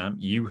tried it, Sam.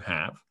 You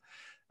have.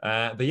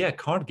 But yeah,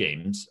 card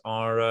games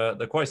are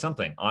they're quite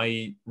something.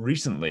 I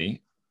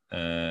recently,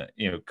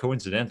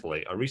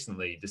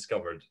 coincidentally,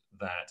 discovered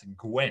that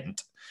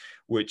Gwent,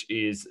 which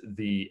is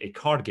a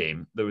card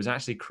game that was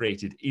actually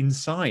created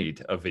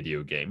inside a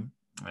video game,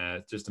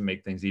 just to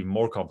make things even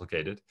more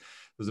complicated.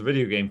 There's a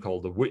video game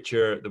called The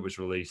Witcher that was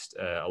released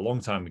a long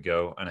time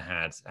ago, and it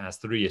has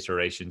 3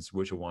 iterations: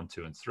 Witcher 1,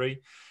 2, and 3.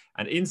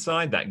 And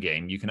inside that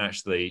game, you can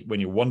actually, when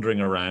you're wandering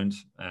around,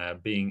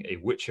 being a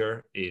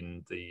witcher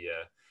in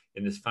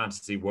this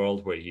fantasy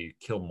world where you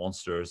kill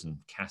monsters and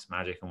cast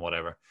magic and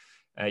whatever,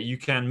 you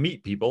can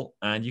meet people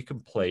and you can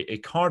play a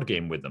card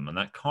game with them. And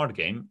that card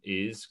game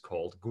is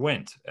called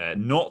Gwent,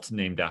 not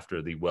named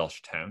after the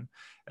Welsh town,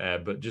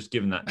 but just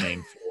given that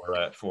name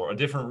for a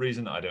different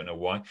reason. I don't know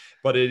why,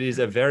 but it is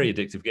a very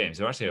addictive game.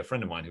 So actually a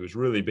friend of mine who was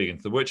really big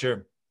into The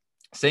Witcher,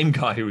 same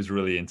guy who was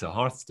really into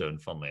Hearthstone,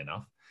 funnily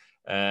enough,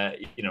 as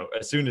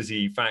soon as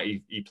he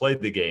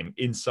played the game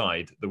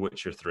inside The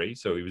Witcher 3,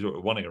 so he was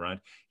wandering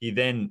around, he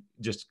then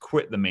just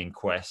quit the main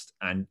quest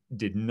and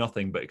did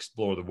nothing but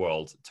explore the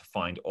world to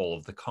find all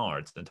of the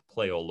cards and to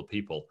play all the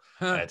people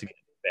to get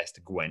the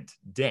best Gwent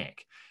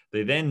deck.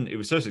 It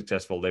was so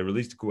successful, they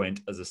released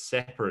Gwent as a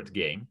separate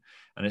game,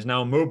 and it's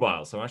now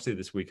mobile. So actually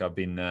this week I've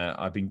been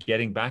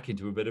getting back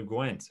into a bit of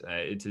Gwent.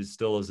 It is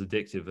still as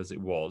addictive as it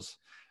was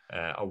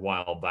a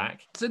while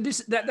back. So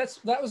that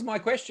was my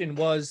question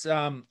was,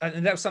 and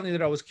that was something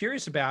that I was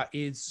curious about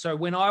is, so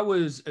when I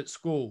was at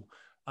school,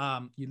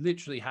 you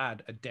literally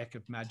had a deck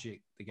of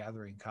Magic the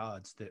Gathering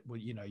cards that were,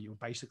 you were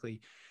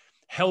basically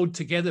held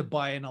together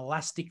by an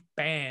elastic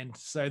band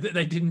so that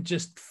they didn't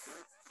just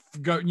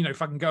go,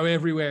 fucking go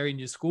everywhere in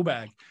your school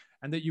bag.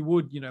 And that you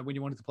would, when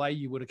you wanted to play,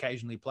 you would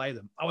occasionally play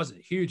them. I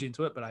wasn't huge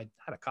into it, but I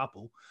had a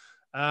couple.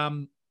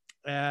 And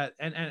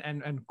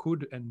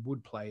could and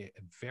would play it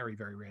very,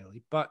 very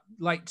rarely. But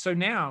so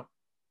now,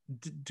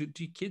 do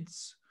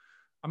kids?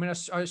 I mean, I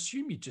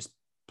assume you just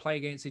play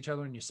against each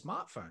other on your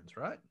smartphones,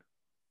 right?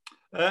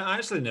 I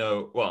actually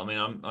know. Well, I mean,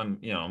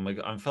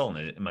 I'm fellow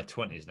in my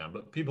 20s now,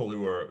 but people who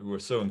were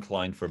so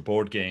inclined for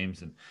board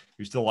games and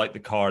who still like the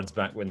cards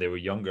back when they were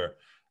younger.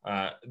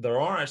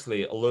 There are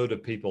actually a load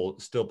of people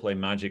still play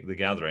Magic the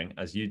Gathering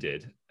as you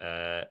did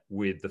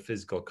with the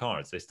physical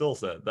cards. They still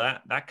say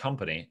that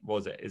company,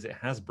 is it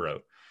Hasbro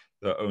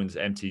that owns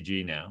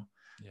MTG now?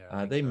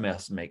 Yeah, they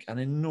must make an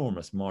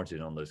enormous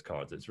margin on those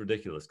cards. It's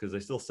ridiculous because they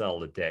still sell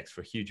the decks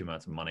for huge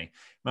amounts of money.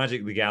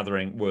 Magic the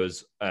Gathering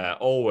was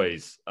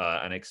always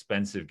an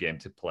expensive game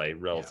to play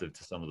relative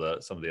to some of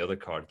the other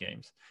card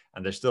games,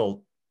 and they're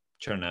still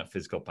churn out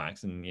physical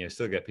packs and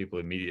still get people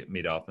who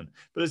meet up,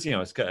 but it's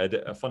it's got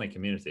a funny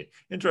community.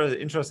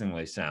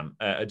 Interestingly, Sam,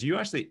 do you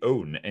actually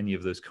own any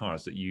of those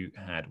cards that you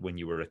had when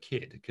you were a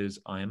kid? Because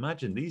I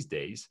imagine these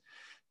days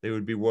they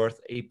would be worth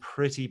a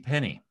pretty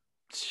penny.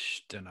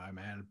 Don't know,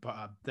 man,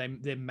 but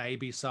there may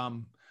be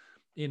some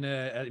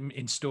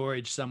in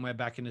storage somewhere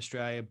back in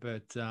Australia,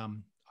 but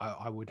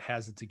I would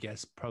hazard to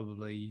guess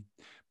probably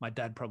my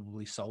dad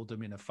probably sold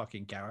them in a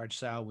fucking garage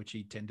sale, which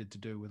he tended to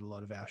do with a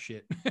lot of our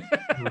shit.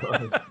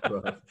 Right.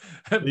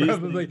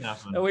 Probably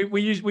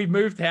we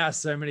moved house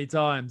so many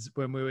times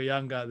when we were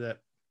younger that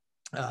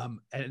and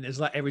it's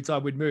like every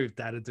time we'd move,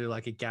 dad would do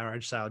like a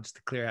garage sale just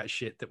to clear out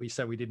shit that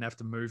we didn't have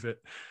to move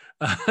it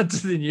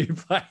to the new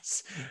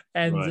place.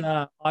 And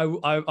Right.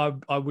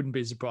 I wouldn't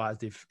be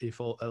surprised if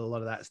a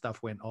lot of that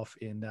stuff went off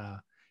in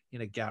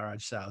a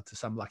garage sale to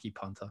some lucky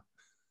punter.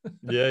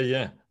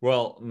 Yeah.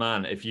 Well,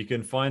 man, if you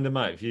can find them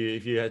out, if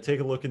you take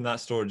a look in that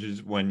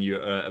storages when you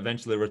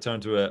eventually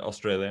return to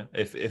Australia,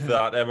 if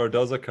that ever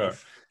does occur,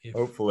 If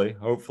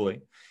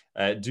hopefully,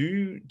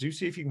 do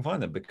see if you can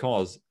find them,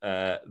 because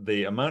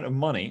the amount of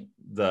money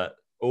that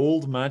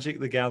old Magic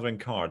the Gathering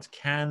cards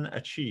can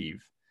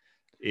achieve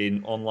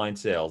in online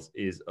sales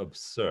is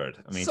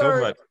absurd. I mean, talk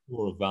about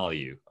core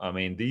value. I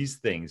mean, these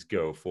things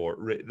go for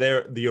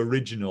they're the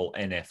original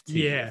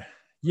NFT.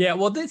 Yeah.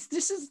 Well, this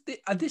is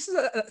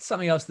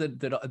something else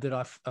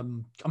that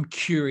I'm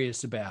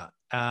curious about.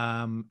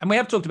 And we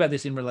have talked about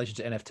this in relation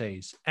to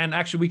NFTs. And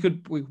actually,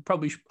 we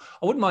probably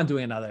I wouldn't mind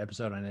doing another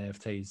episode on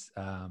NFTs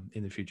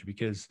in the future,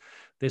 because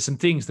there's some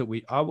things that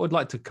I would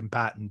like to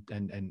combat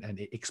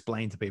and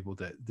explain to people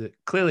that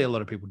clearly a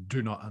lot of people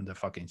do not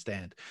fucking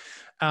stand.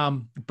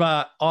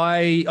 But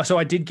I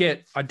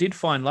did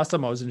find last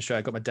time I was in Australia,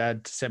 I got my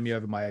dad to send me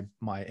over my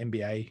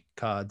NBA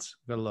cards.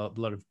 Got a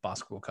lot of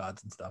basketball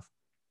cards and stuff.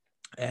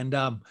 And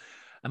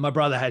my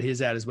brother had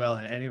his out as well.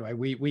 And anyway,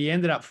 we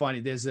ended up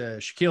finding there's a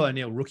Shaquille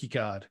O'Neal rookie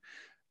card.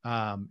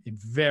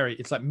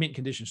 It's like mint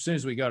condition. As soon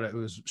as we got it, it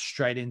was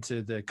straight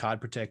into the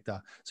card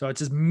protector. So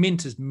it's as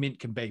mint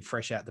can be,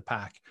 fresh out the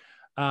pack.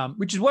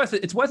 Which is worth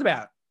it. It's worth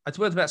about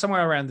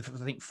somewhere around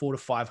I think $400 to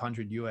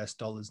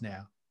 $500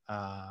 now.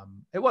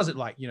 It wasn't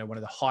like, one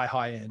of the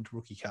high end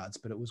rookie cards,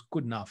 but it was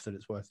good enough that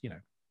it's worth,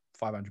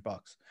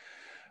 $500.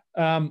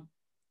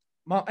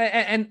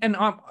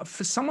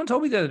 For someone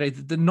told me the other day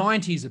that the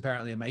 90s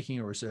apparently are making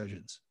a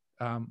resurgence,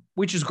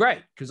 which is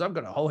great because I've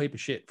got a whole heap of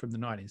shit from the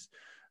 90s,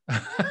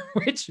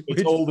 which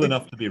old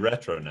enough to be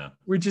retro now,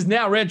 which is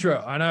now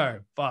retro. I know,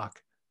 fuck.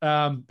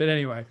 But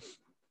anyway,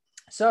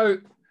 so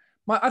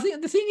I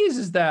think the thing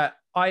is that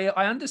I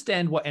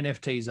understand what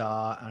NFTs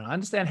are, and I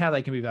understand how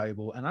they can be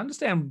valuable, and I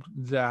understand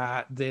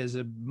that there's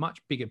a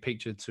much bigger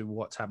picture to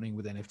what's happening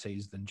with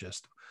NFTs than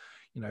just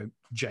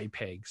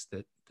JPEGs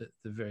that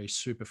the very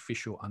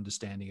superficial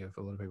understanding of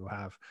a lot of people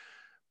have.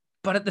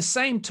 But at the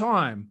same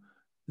time,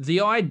 the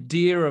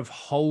idea of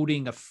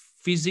holding a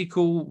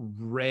physical,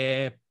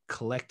 rare,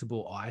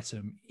 collectible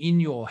item in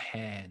your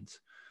hands,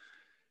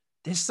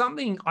 there's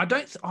something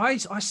I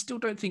still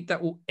don't think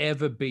that will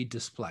ever be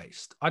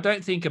displaced. I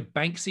don't think a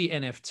Banksy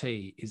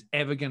NFT is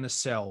ever going to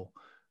sell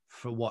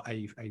for what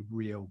a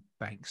real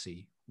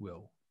Banksy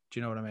will. Do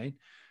you know what I mean?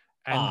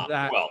 And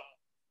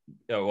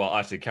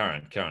actually,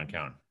 Karen.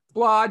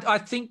 Well, I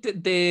think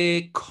that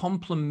they're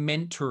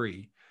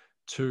complementary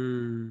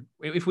to,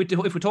 if we're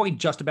talking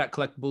just about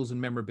collectibles and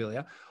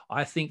memorabilia,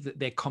 I think that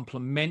they're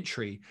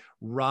complementary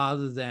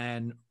rather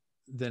than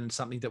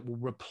something that will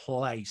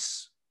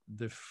replace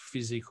the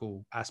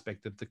physical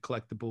aspect of the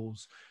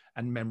collectibles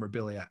and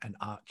memorabilia and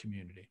art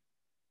community.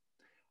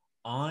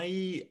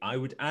 I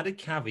would add a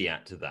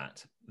caveat to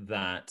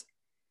that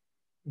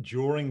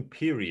during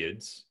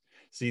periods,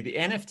 see, the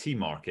NFT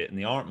market and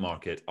the art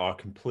market are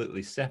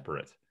completely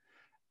separate.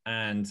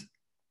 And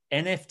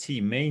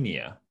NFT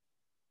mania,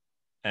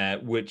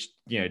 which,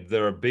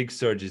 there are big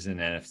surges in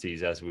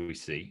NFTs, as we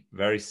see,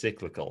 very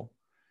cyclical.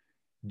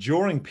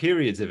 During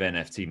periods of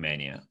NFT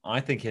mania, I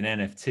think an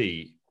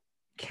NFT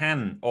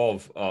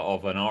of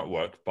an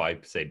artwork by,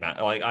 say,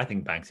 I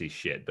think Banksy's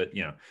shit, but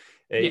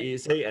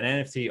say an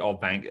NFT of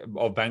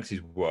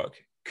Banksy's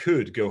work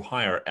could go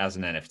higher as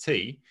an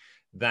NFT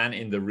than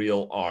in the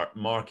real art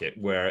market,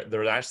 where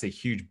there are actually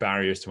huge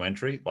barriers to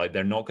entry. Like,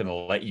 they're not going to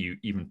let you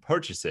even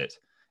purchase it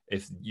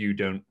if you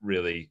don't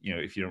really,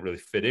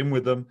 fit in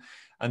with them.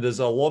 And there's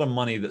a lot of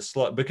money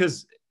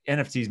because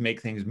NFTs make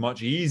things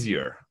much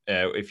easier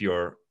if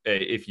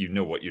you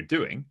know what you're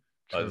doing.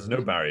 There's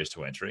no barriers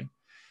to entry.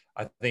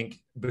 I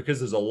think because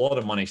there's a lot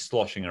of money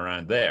sloshing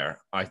around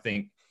there, I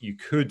think you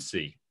could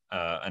see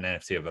an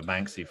NFT of a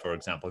Banksy, for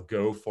example,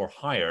 go for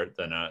higher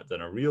than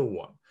a real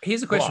one.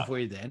 Here's a question for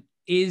you then: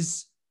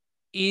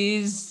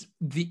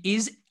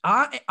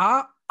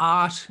 are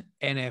art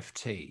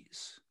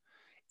NFTs?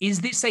 Is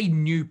this a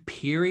new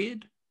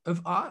period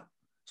of art?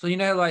 So,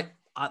 like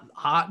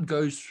art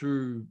goes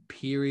through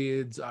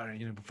periods. I don't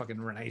know,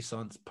 fucking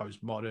Renaissance,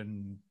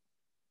 postmodern,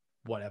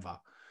 whatever.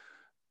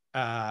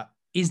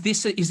 Is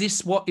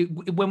this what,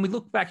 when we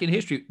look back in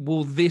history,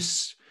 will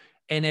this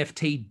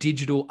NFT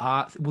digital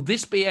art, will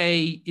this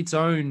be its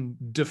own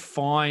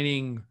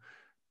defining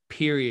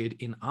period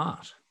in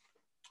art?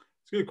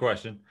 It's a good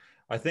question.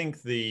 I think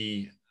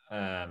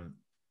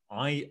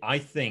I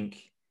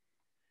think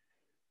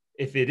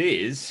if it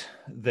is,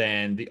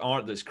 then the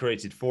art that's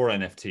created for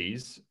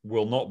NFTs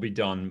will not be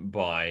done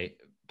by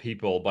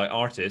people, by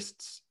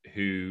artists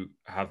who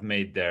have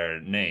made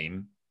their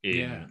name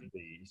in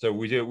the. So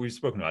we've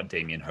spoken about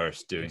Damien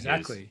Hirst doing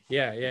exactly. his,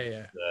 Yeah.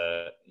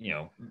 you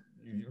know,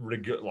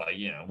 like,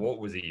 you know, what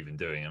was he even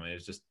doing? I mean, it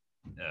was just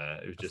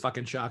A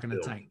fucking shark in a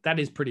tank. That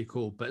is pretty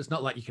cool, but it's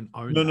not like you can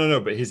own. No,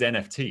 but his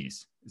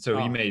NFTs. So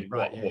he made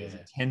right, what was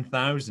it,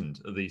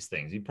 10,000 of these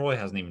things. He probably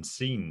hasn't even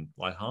seen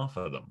like half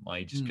of them.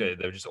 Like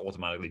they're just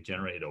automatically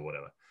generated or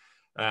whatever.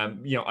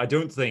 You know, I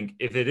don't think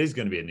if it is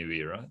going to be a new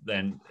era,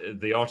 then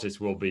the artists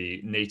will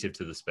be native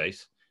to the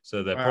space.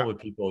 So they're probably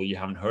people you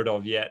haven't heard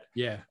of yet.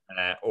 Yeah.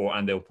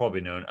 And they'll probably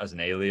be known as an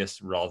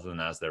alias rather than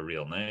as their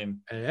real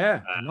name.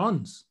 Yeah.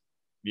 Anons.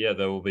 Yeah,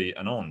 there will be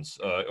anons,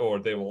 or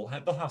they'll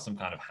have some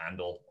kind of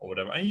handle or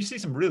whatever. And you see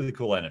some really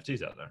cool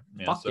NFTs out there.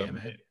 Fuck yeah,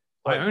 man.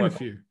 I own a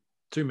few.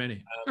 Too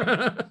many.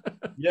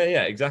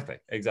 Yeah, exactly,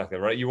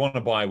 right. You want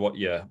to buy what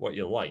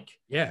you like.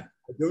 Yeah.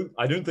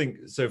 I don't think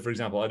so. For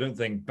example, I don't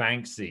think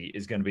Banksy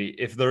is going to be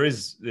if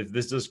this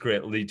does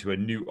lead to a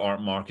new art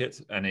market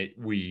and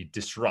we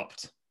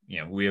disrupt.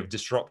 You know, we have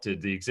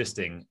disrupted the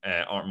existing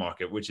art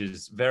market, which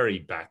is very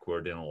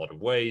backward in a lot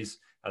of ways.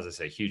 As I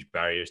say, huge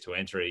barriers to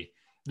entry.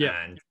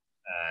 Yeah. And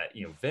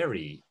you know,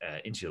 very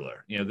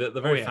insular. You know,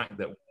 the very fact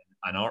that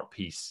an art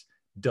piece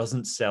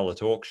doesn't sell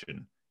at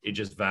auction, it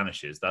just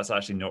vanishes. That's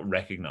actually not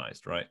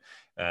recognized, right?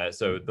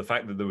 So the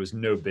fact that there was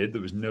no bid,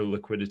 there was no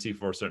liquidity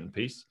for a certain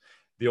piece,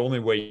 the only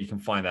way you can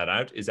find that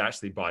out is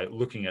actually by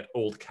looking at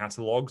old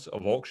catalogs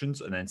of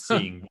auctions and then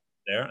seeing what's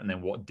there and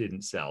then what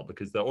didn't sell,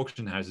 because the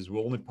auction houses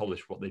will only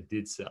publish what they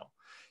did sell.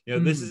 You know,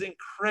 this is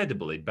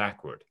incredibly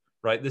backward,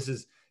 right? This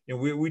is, you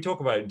know, we talk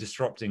about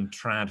disrupting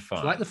TradFi.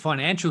 It's like the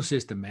financial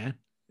system, man.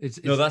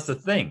 No, that's the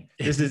thing.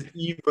 This is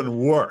even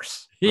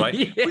worse, right?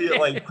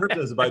 Like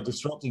crypto is about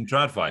disrupting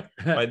TradFi,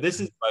 right? This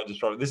is about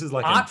disrupting. This is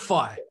like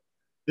ArtFi.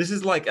 This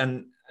is like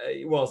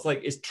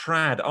it's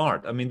trad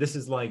art. I mean, this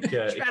is like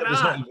it's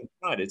not even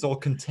trad. It's all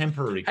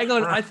contemporary. Hang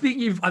on, I think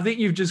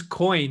you've just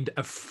coined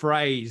a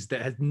phrase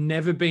that has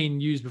never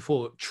been used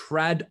before.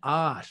 Trad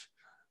art.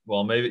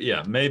 Well,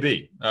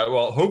 maybe.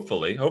 Well,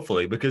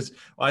 hopefully, because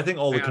I think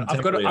all the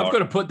contemporary. I've got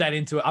to put that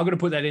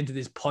into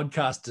this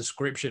podcast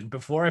description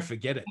before I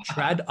forget it.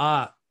 Trad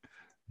art.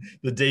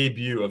 The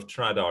debut of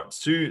trad art,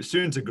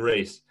 soon to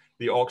grace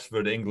the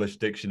Oxford English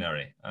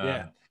Dictionary.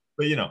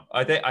 But you know,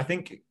 I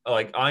think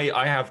like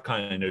I have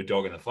kind of no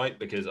dog in the fight,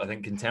 because I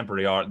think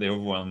contemporary art, the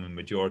overwhelming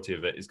majority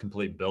of it is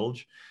complete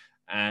bilge.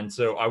 And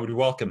so I would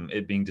welcome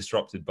it being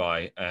disrupted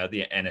by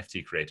the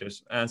NFT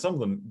creators. And some of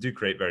them do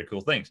create very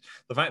cool things.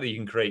 The fact that you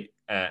can create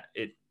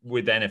it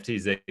with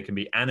NFTs, they can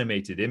be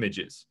animated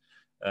images,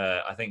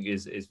 I think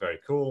is very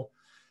cool.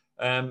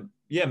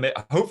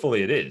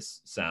 Hopefully it is,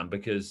 Sam,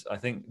 because I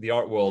think the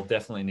art world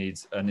definitely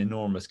needs an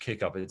enormous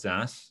kick up its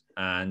ass.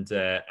 And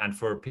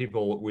for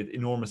people with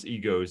enormous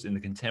egos in the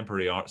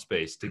contemporary art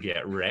space to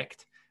get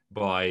wrecked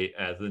by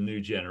the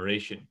new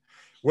generation.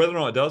 Whether or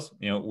not it does,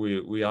 you know,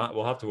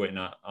 we'll have to wait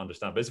and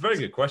understand. But it's a very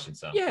good question,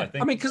 Sam. Yeah, I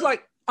mean, because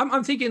like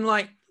I'm thinking,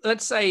 like,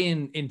 let's say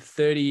in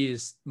 30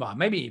 years, well,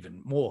 maybe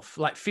even more,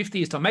 like 50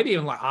 years time, maybe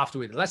even like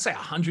afterward, let's say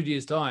 100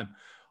 years time,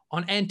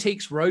 on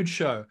Antiques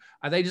Roadshow,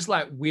 are they just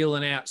like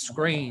wheeling out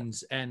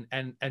screens and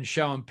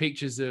showing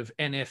pictures of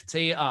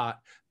NFT art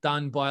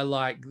done by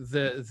like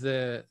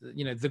the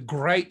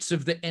greats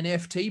of the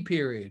NFT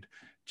period?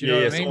 Do you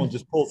know what I mean? Someone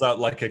just pulls out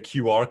like a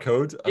QR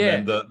code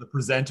and then the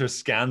presenter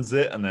scans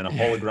it and then a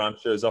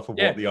hologram shows up of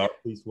what the art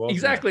piece was.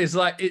 Exactly. It's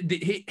like,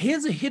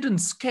 here's a hidden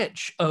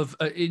sketch of,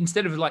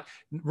 instead of like,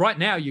 right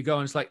now you go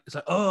and it's like,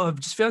 oh, I've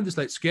just found this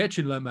like sketch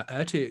in like my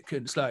attic.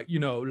 And it's like, you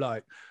know,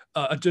 like,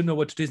 I don't know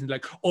what it is. And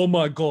like, oh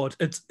my God,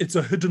 it's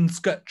a hidden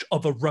sketch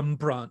of a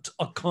Rembrandt.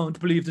 I can't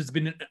believe there's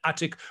been an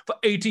attic for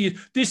 80 years.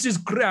 This is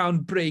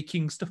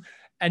groundbreaking stuff.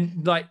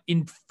 And like in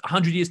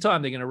 100 years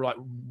time, they're going to like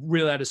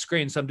reel out a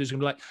screen. Somebody's going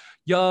to be like,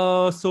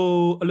 yeah,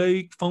 so I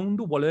like found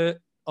a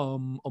wallet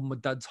on my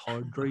dad's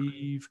hard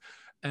drive.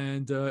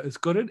 And it's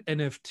got an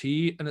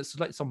NFT and it's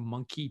like some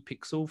monkey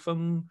pixel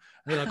thing.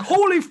 And they're like,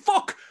 holy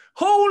fuck,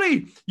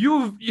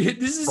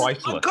 this is,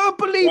 priceless. I can't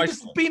believe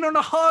this has been on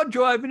a hard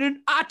drive in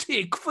an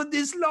attic for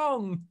this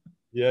long.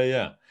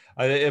 Yeah.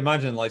 I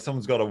imagine like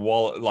someone's got a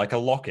wallet, like a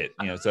locket,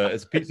 you know, so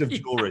it's a piece of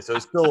jewelry. So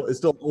it's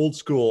still old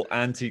school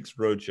Antiques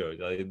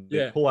Roadshow.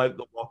 They pull out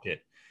the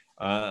locket.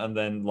 And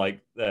then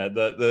like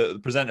the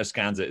presenter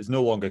scans it. It's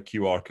no longer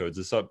QR codes.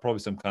 There's probably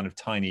some kind of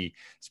tiny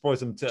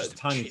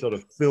tiny sort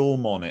of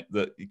film on it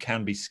that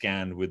can be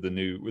scanned with the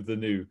new.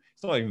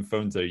 It's not even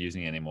phones they're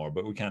using anymore,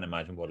 but we can't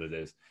imagine what it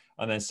is.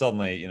 And then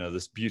suddenly, you know,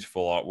 this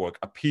beautiful artwork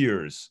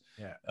appears.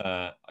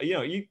 You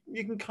know, you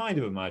can kind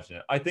of imagine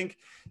it. I think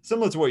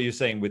similar to what you're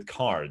saying with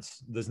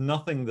cards, there's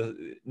nothing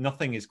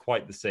is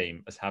quite the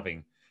same as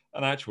having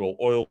an actual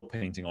oil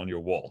painting on your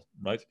wall,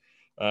 right?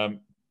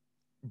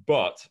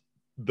 But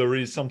there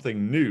is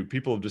something new.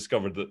 People have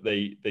discovered that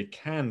they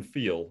can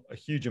feel a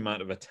huge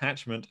amount of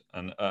attachment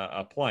and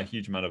apply a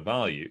huge amount of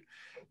value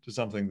to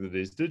something that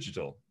is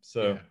digital.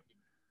 So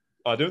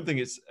I don't think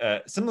it's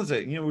similar to,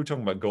 you know, we were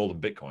talking about gold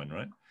and Bitcoin,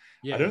 right?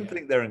 Yeah, I don't yeah.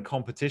 think they're in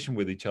competition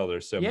with each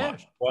other so Yeah,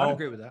 much. I'd Well,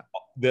 agree with that.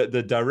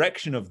 the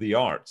direction of the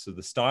art, so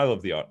the style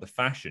of the art, the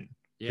fashion,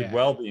 could Yeah.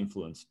 well be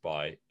influenced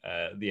by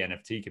the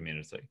NFT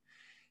community.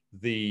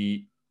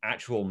 The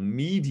actual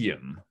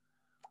medium,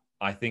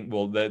 I think,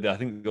 I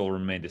think they'll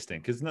remain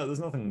distinct because there's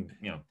nothing,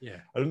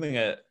 Yeah. I don't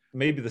think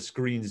maybe the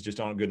screens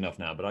just aren't good enough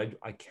now, but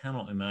I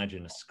cannot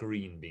imagine a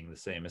screen being the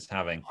same as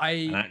having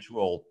an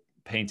actual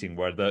painting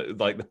where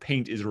the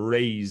paint is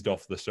raised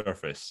off the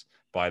surface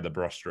by the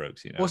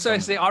brushstrokes. Also,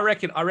 see, I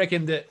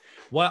reckon that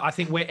what I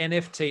think where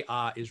NFT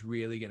art is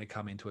really going to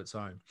come into its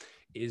own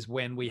is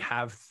when we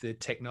have the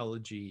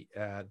technology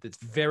that's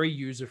very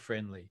user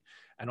friendly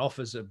and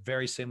offers a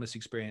very seamless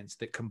experience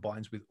that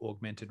combines with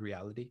augmented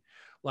reality.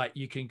 Like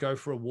you can go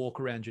for a walk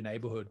around your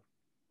neighborhood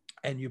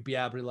and you'll be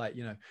able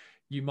to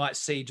you might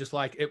see just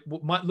like it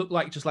might look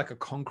like just like a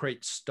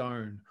concrete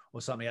stone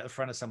or something at the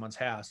front of someone's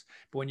house.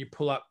 But when you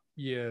pull up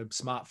your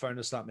smartphone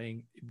or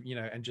something,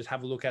 and just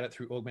have a look at it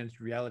through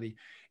augmented reality,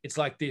 it's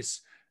like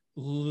this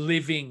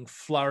living,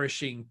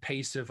 flourishing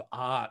piece of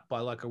art by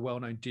like a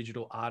well-known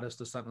digital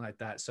artist or something like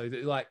that. So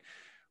that like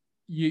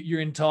your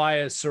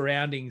entire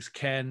surroundings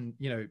can,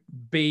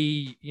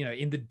 be,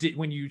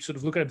 when you sort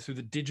of look at them through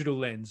the digital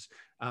lens,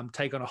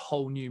 take on a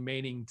whole new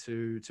meaning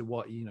to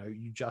what,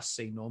 you just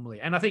see normally.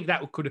 And I think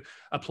that could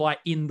apply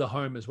in the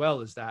home as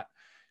well as that,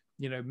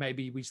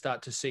 maybe we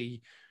start to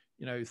see,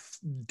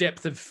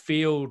 depth of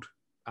field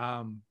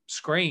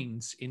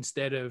screens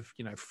instead of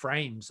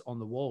frames on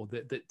the wall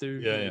that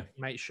do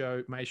may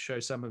show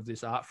some of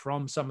this art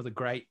from some of the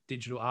great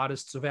digital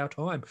artists of our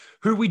time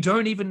who we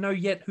don't even know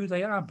yet who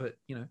they are, but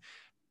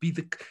be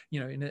the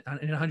in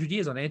 100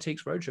 years on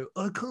Antiques Roadshow,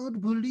 I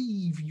can't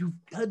believe you've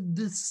had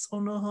this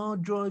on a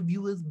hard drive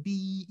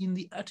USB in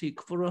the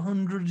attic for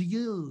 100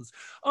 years.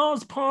 Oh,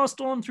 it's passed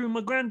on through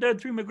my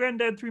granddad, through my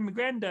granddad, through my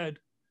granddad.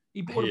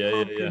 He bought a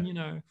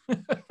pumpkin,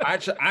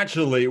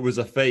 Actually, it was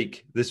a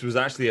fake. This was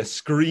actually a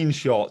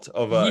screenshot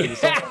of a.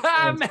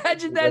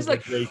 Imagine that's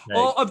like,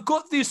 oh, I've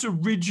got this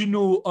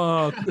original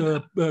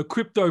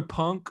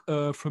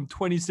CryptoPunk from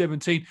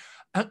 2017.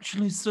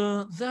 Actually,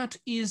 sir, that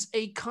is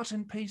a cut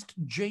and paste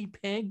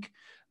JPEG.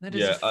 That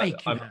is a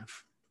fake you have.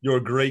 Your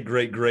great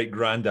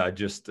granddad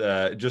just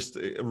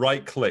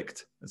right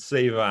clicked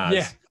save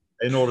as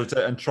in order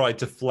to and tried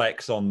to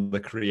flex on the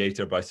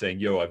creator by saying,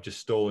 "Yo, I've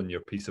just stolen your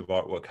piece of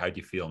artwork. How do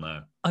you feel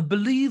now?" I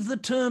believe the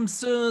term,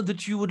 sir,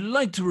 that you would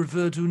like to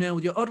refer to now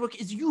with your artwork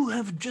is you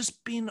have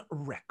just been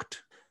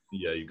wrecked.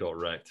 Yeah, you got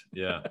wrecked.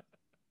 Yeah.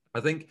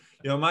 I think,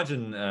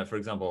 imagine, for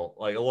example,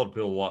 like a lot of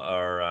people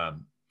are, I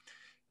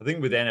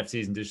think with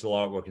NFTs and digital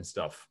artwork and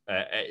stuff,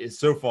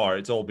 so far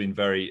it's all been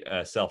very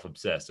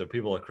self-obsessed. So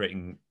people are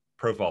creating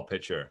profile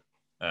picture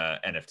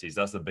NFTs.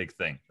 That's the big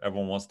thing.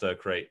 Everyone wants to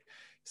create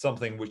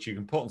something which you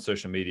can put on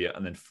social media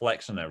and then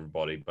flex on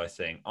everybody by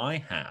saying, I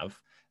have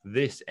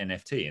this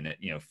NFT, and it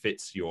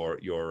fits your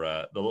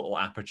the little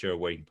aperture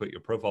where you can put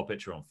your profile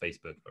picture on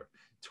Facebook or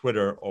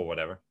Twitter or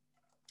whatever.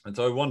 And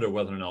so I wonder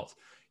whether or not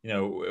in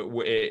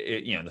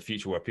the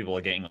future where people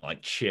are getting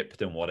like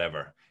chipped and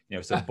whatever,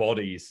 so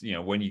bodies,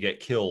 when you get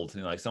killed,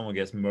 like someone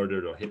gets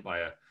murdered or hit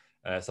by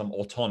some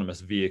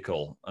autonomous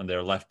vehicle and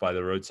they're left by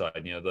the roadside,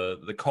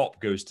 the cop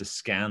goes to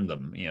scan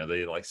them,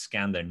 they like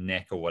scan their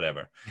neck or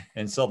whatever,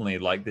 and suddenly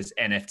like this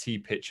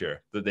NFT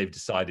picture that they've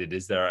decided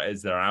is their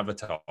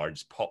avatar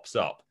just pops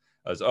up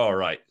as, all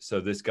right, so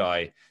this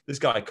guy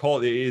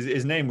called,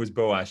 his name was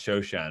Boaz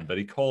Shoshan, but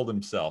he called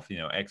himself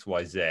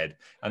XYZ,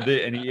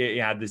 and he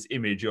had this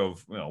image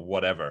of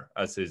whatever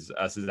as his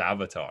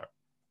avatar.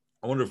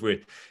 I wonder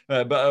if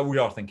but we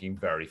are thinking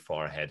very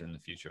far ahead in the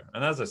future.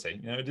 And as I say,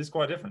 it is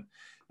quite different.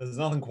 There's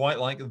nothing quite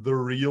like the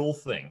real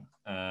thing.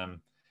 And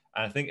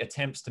I think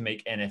attempts to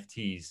make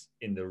NFTs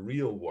in the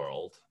real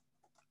world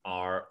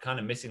are kind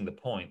of missing the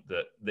point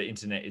that the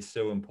internet is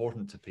so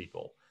important to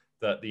people,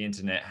 that the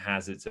internet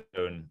has its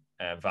own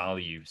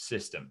value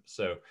system.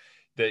 So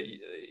that,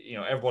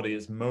 everybody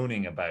is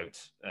moaning about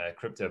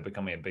crypto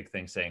becoming a big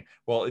thing, saying,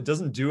 well, it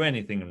doesn't do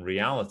anything in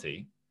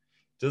reality,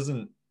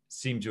 doesn't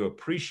seem to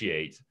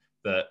appreciate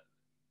that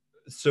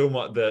so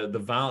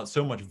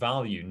much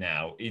value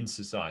now in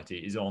society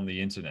is on the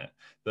internet.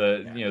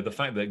 The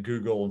fact that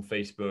Google and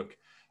Facebook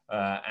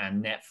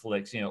and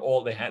Netflix,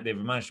 all they've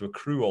managed to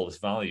accrue all this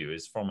value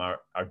is from our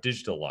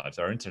digital lives,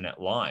 our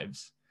internet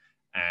lives,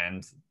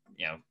 and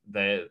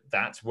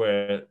that's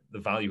where the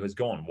value has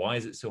gone. Why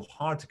is it so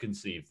hard to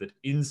conceive that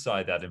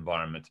inside that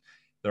environment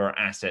there are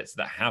assets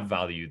that have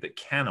value that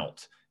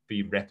cannot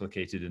be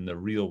replicated in the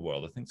real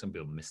world? I think some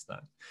people miss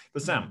that.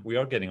 But Sam, we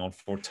are getting on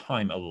for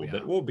time a little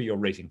bit. What would be your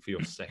rating for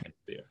your second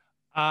beer?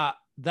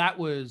 That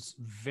was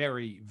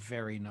very,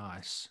 very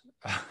nice.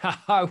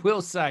 I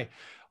will say,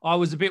 I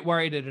was a bit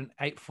worried at an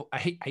 8.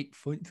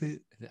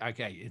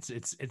 Okay,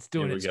 it's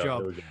doing its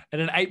job at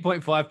an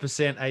 8.5%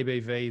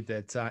 ABV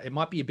that it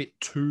might be a bit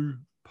too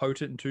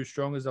potent and too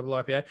strong as double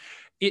IPA.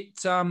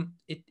 It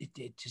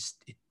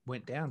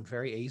went down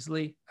very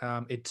easily.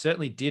 It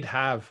certainly did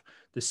have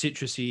the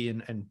citrusy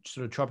and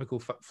sort of tropical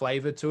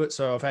flavor to it.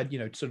 So I've had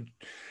sort of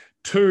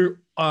two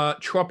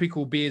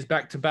tropical beers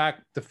back to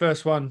back. The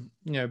first one,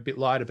 a bit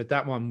lighter, but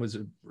that one was,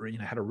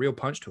 had a real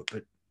punch to it,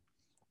 but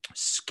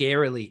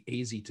scarily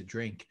easy to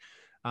drink.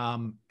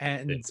 I've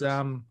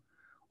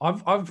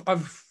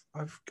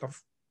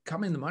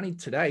come in the money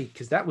today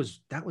because that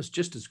was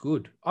just as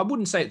good. I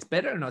wouldn't say it's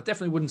better, and I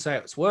definitely wouldn't say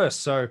it's worse.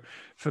 So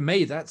for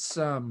me, that's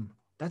a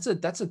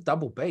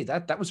double B.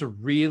 That was a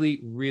really,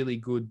 really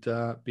good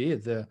beer.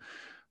 The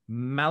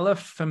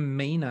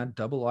Malafamina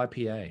double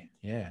IPA.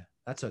 Yeah,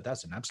 that's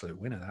an absolute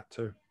winner, that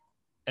too.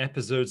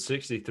 Episode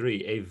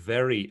 63, a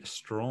very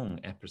strong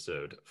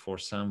episode for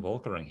Sam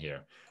Volkering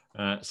here.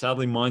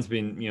 Sadly, mine's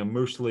been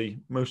mostly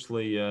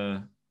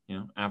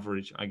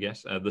average, I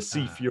guess. The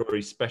Sea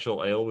Fury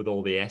Special Ale with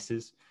all the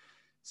S's.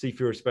 Sea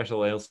Fury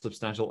Special Ale,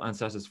 substantial and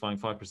satisfying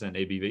 5%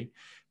 ABV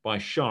by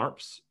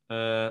Sharps.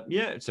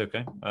 It's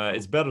okay.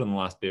 It's better than the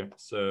last beer.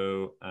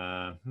 So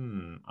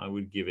I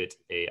would give it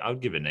an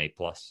A+.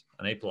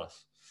 An A+.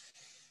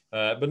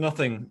 But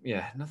nothing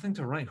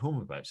to write home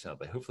about,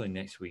 sadly. Hopefully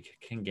next week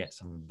can get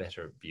some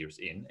better beers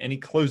in. Any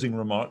closing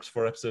remarks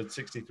for episode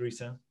 63,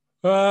 Sam?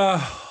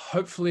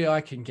 Hopefully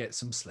I can get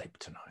some sleep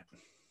tonight.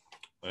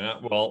 Yeah,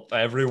 well,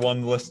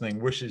 everyone listening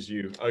wishes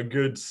you a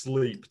good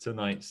sleep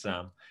tonight,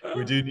 Sam.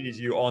 We do need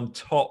you on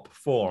top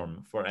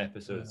form for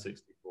episode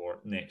 64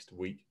 next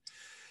week.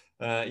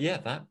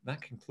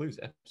 That concludes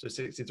episode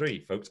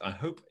 63, folks. I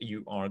hope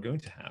you are going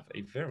to have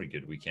a very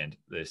good weekend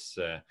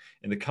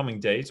in the coming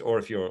days, or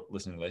if you're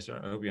listening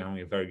later, I hope you're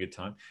having a very good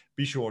time.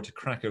 Be sure to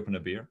crack open a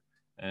beer,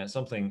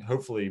 something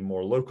hopefully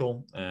more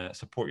local,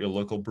 support your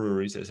local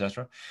breweries,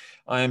 etc.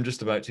 I am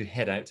just about to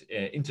head out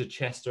into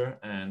Chester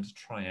and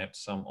try out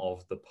some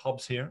of the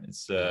pubs here.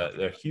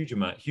 There are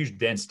huge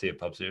density of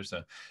pubs here,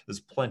 so there's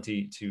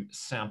plenty to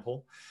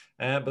sample.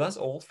 But that's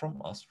all from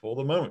us for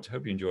the moment.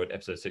 Hope you enjoyed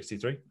episode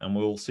 63, and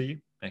we'll see you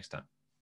next time.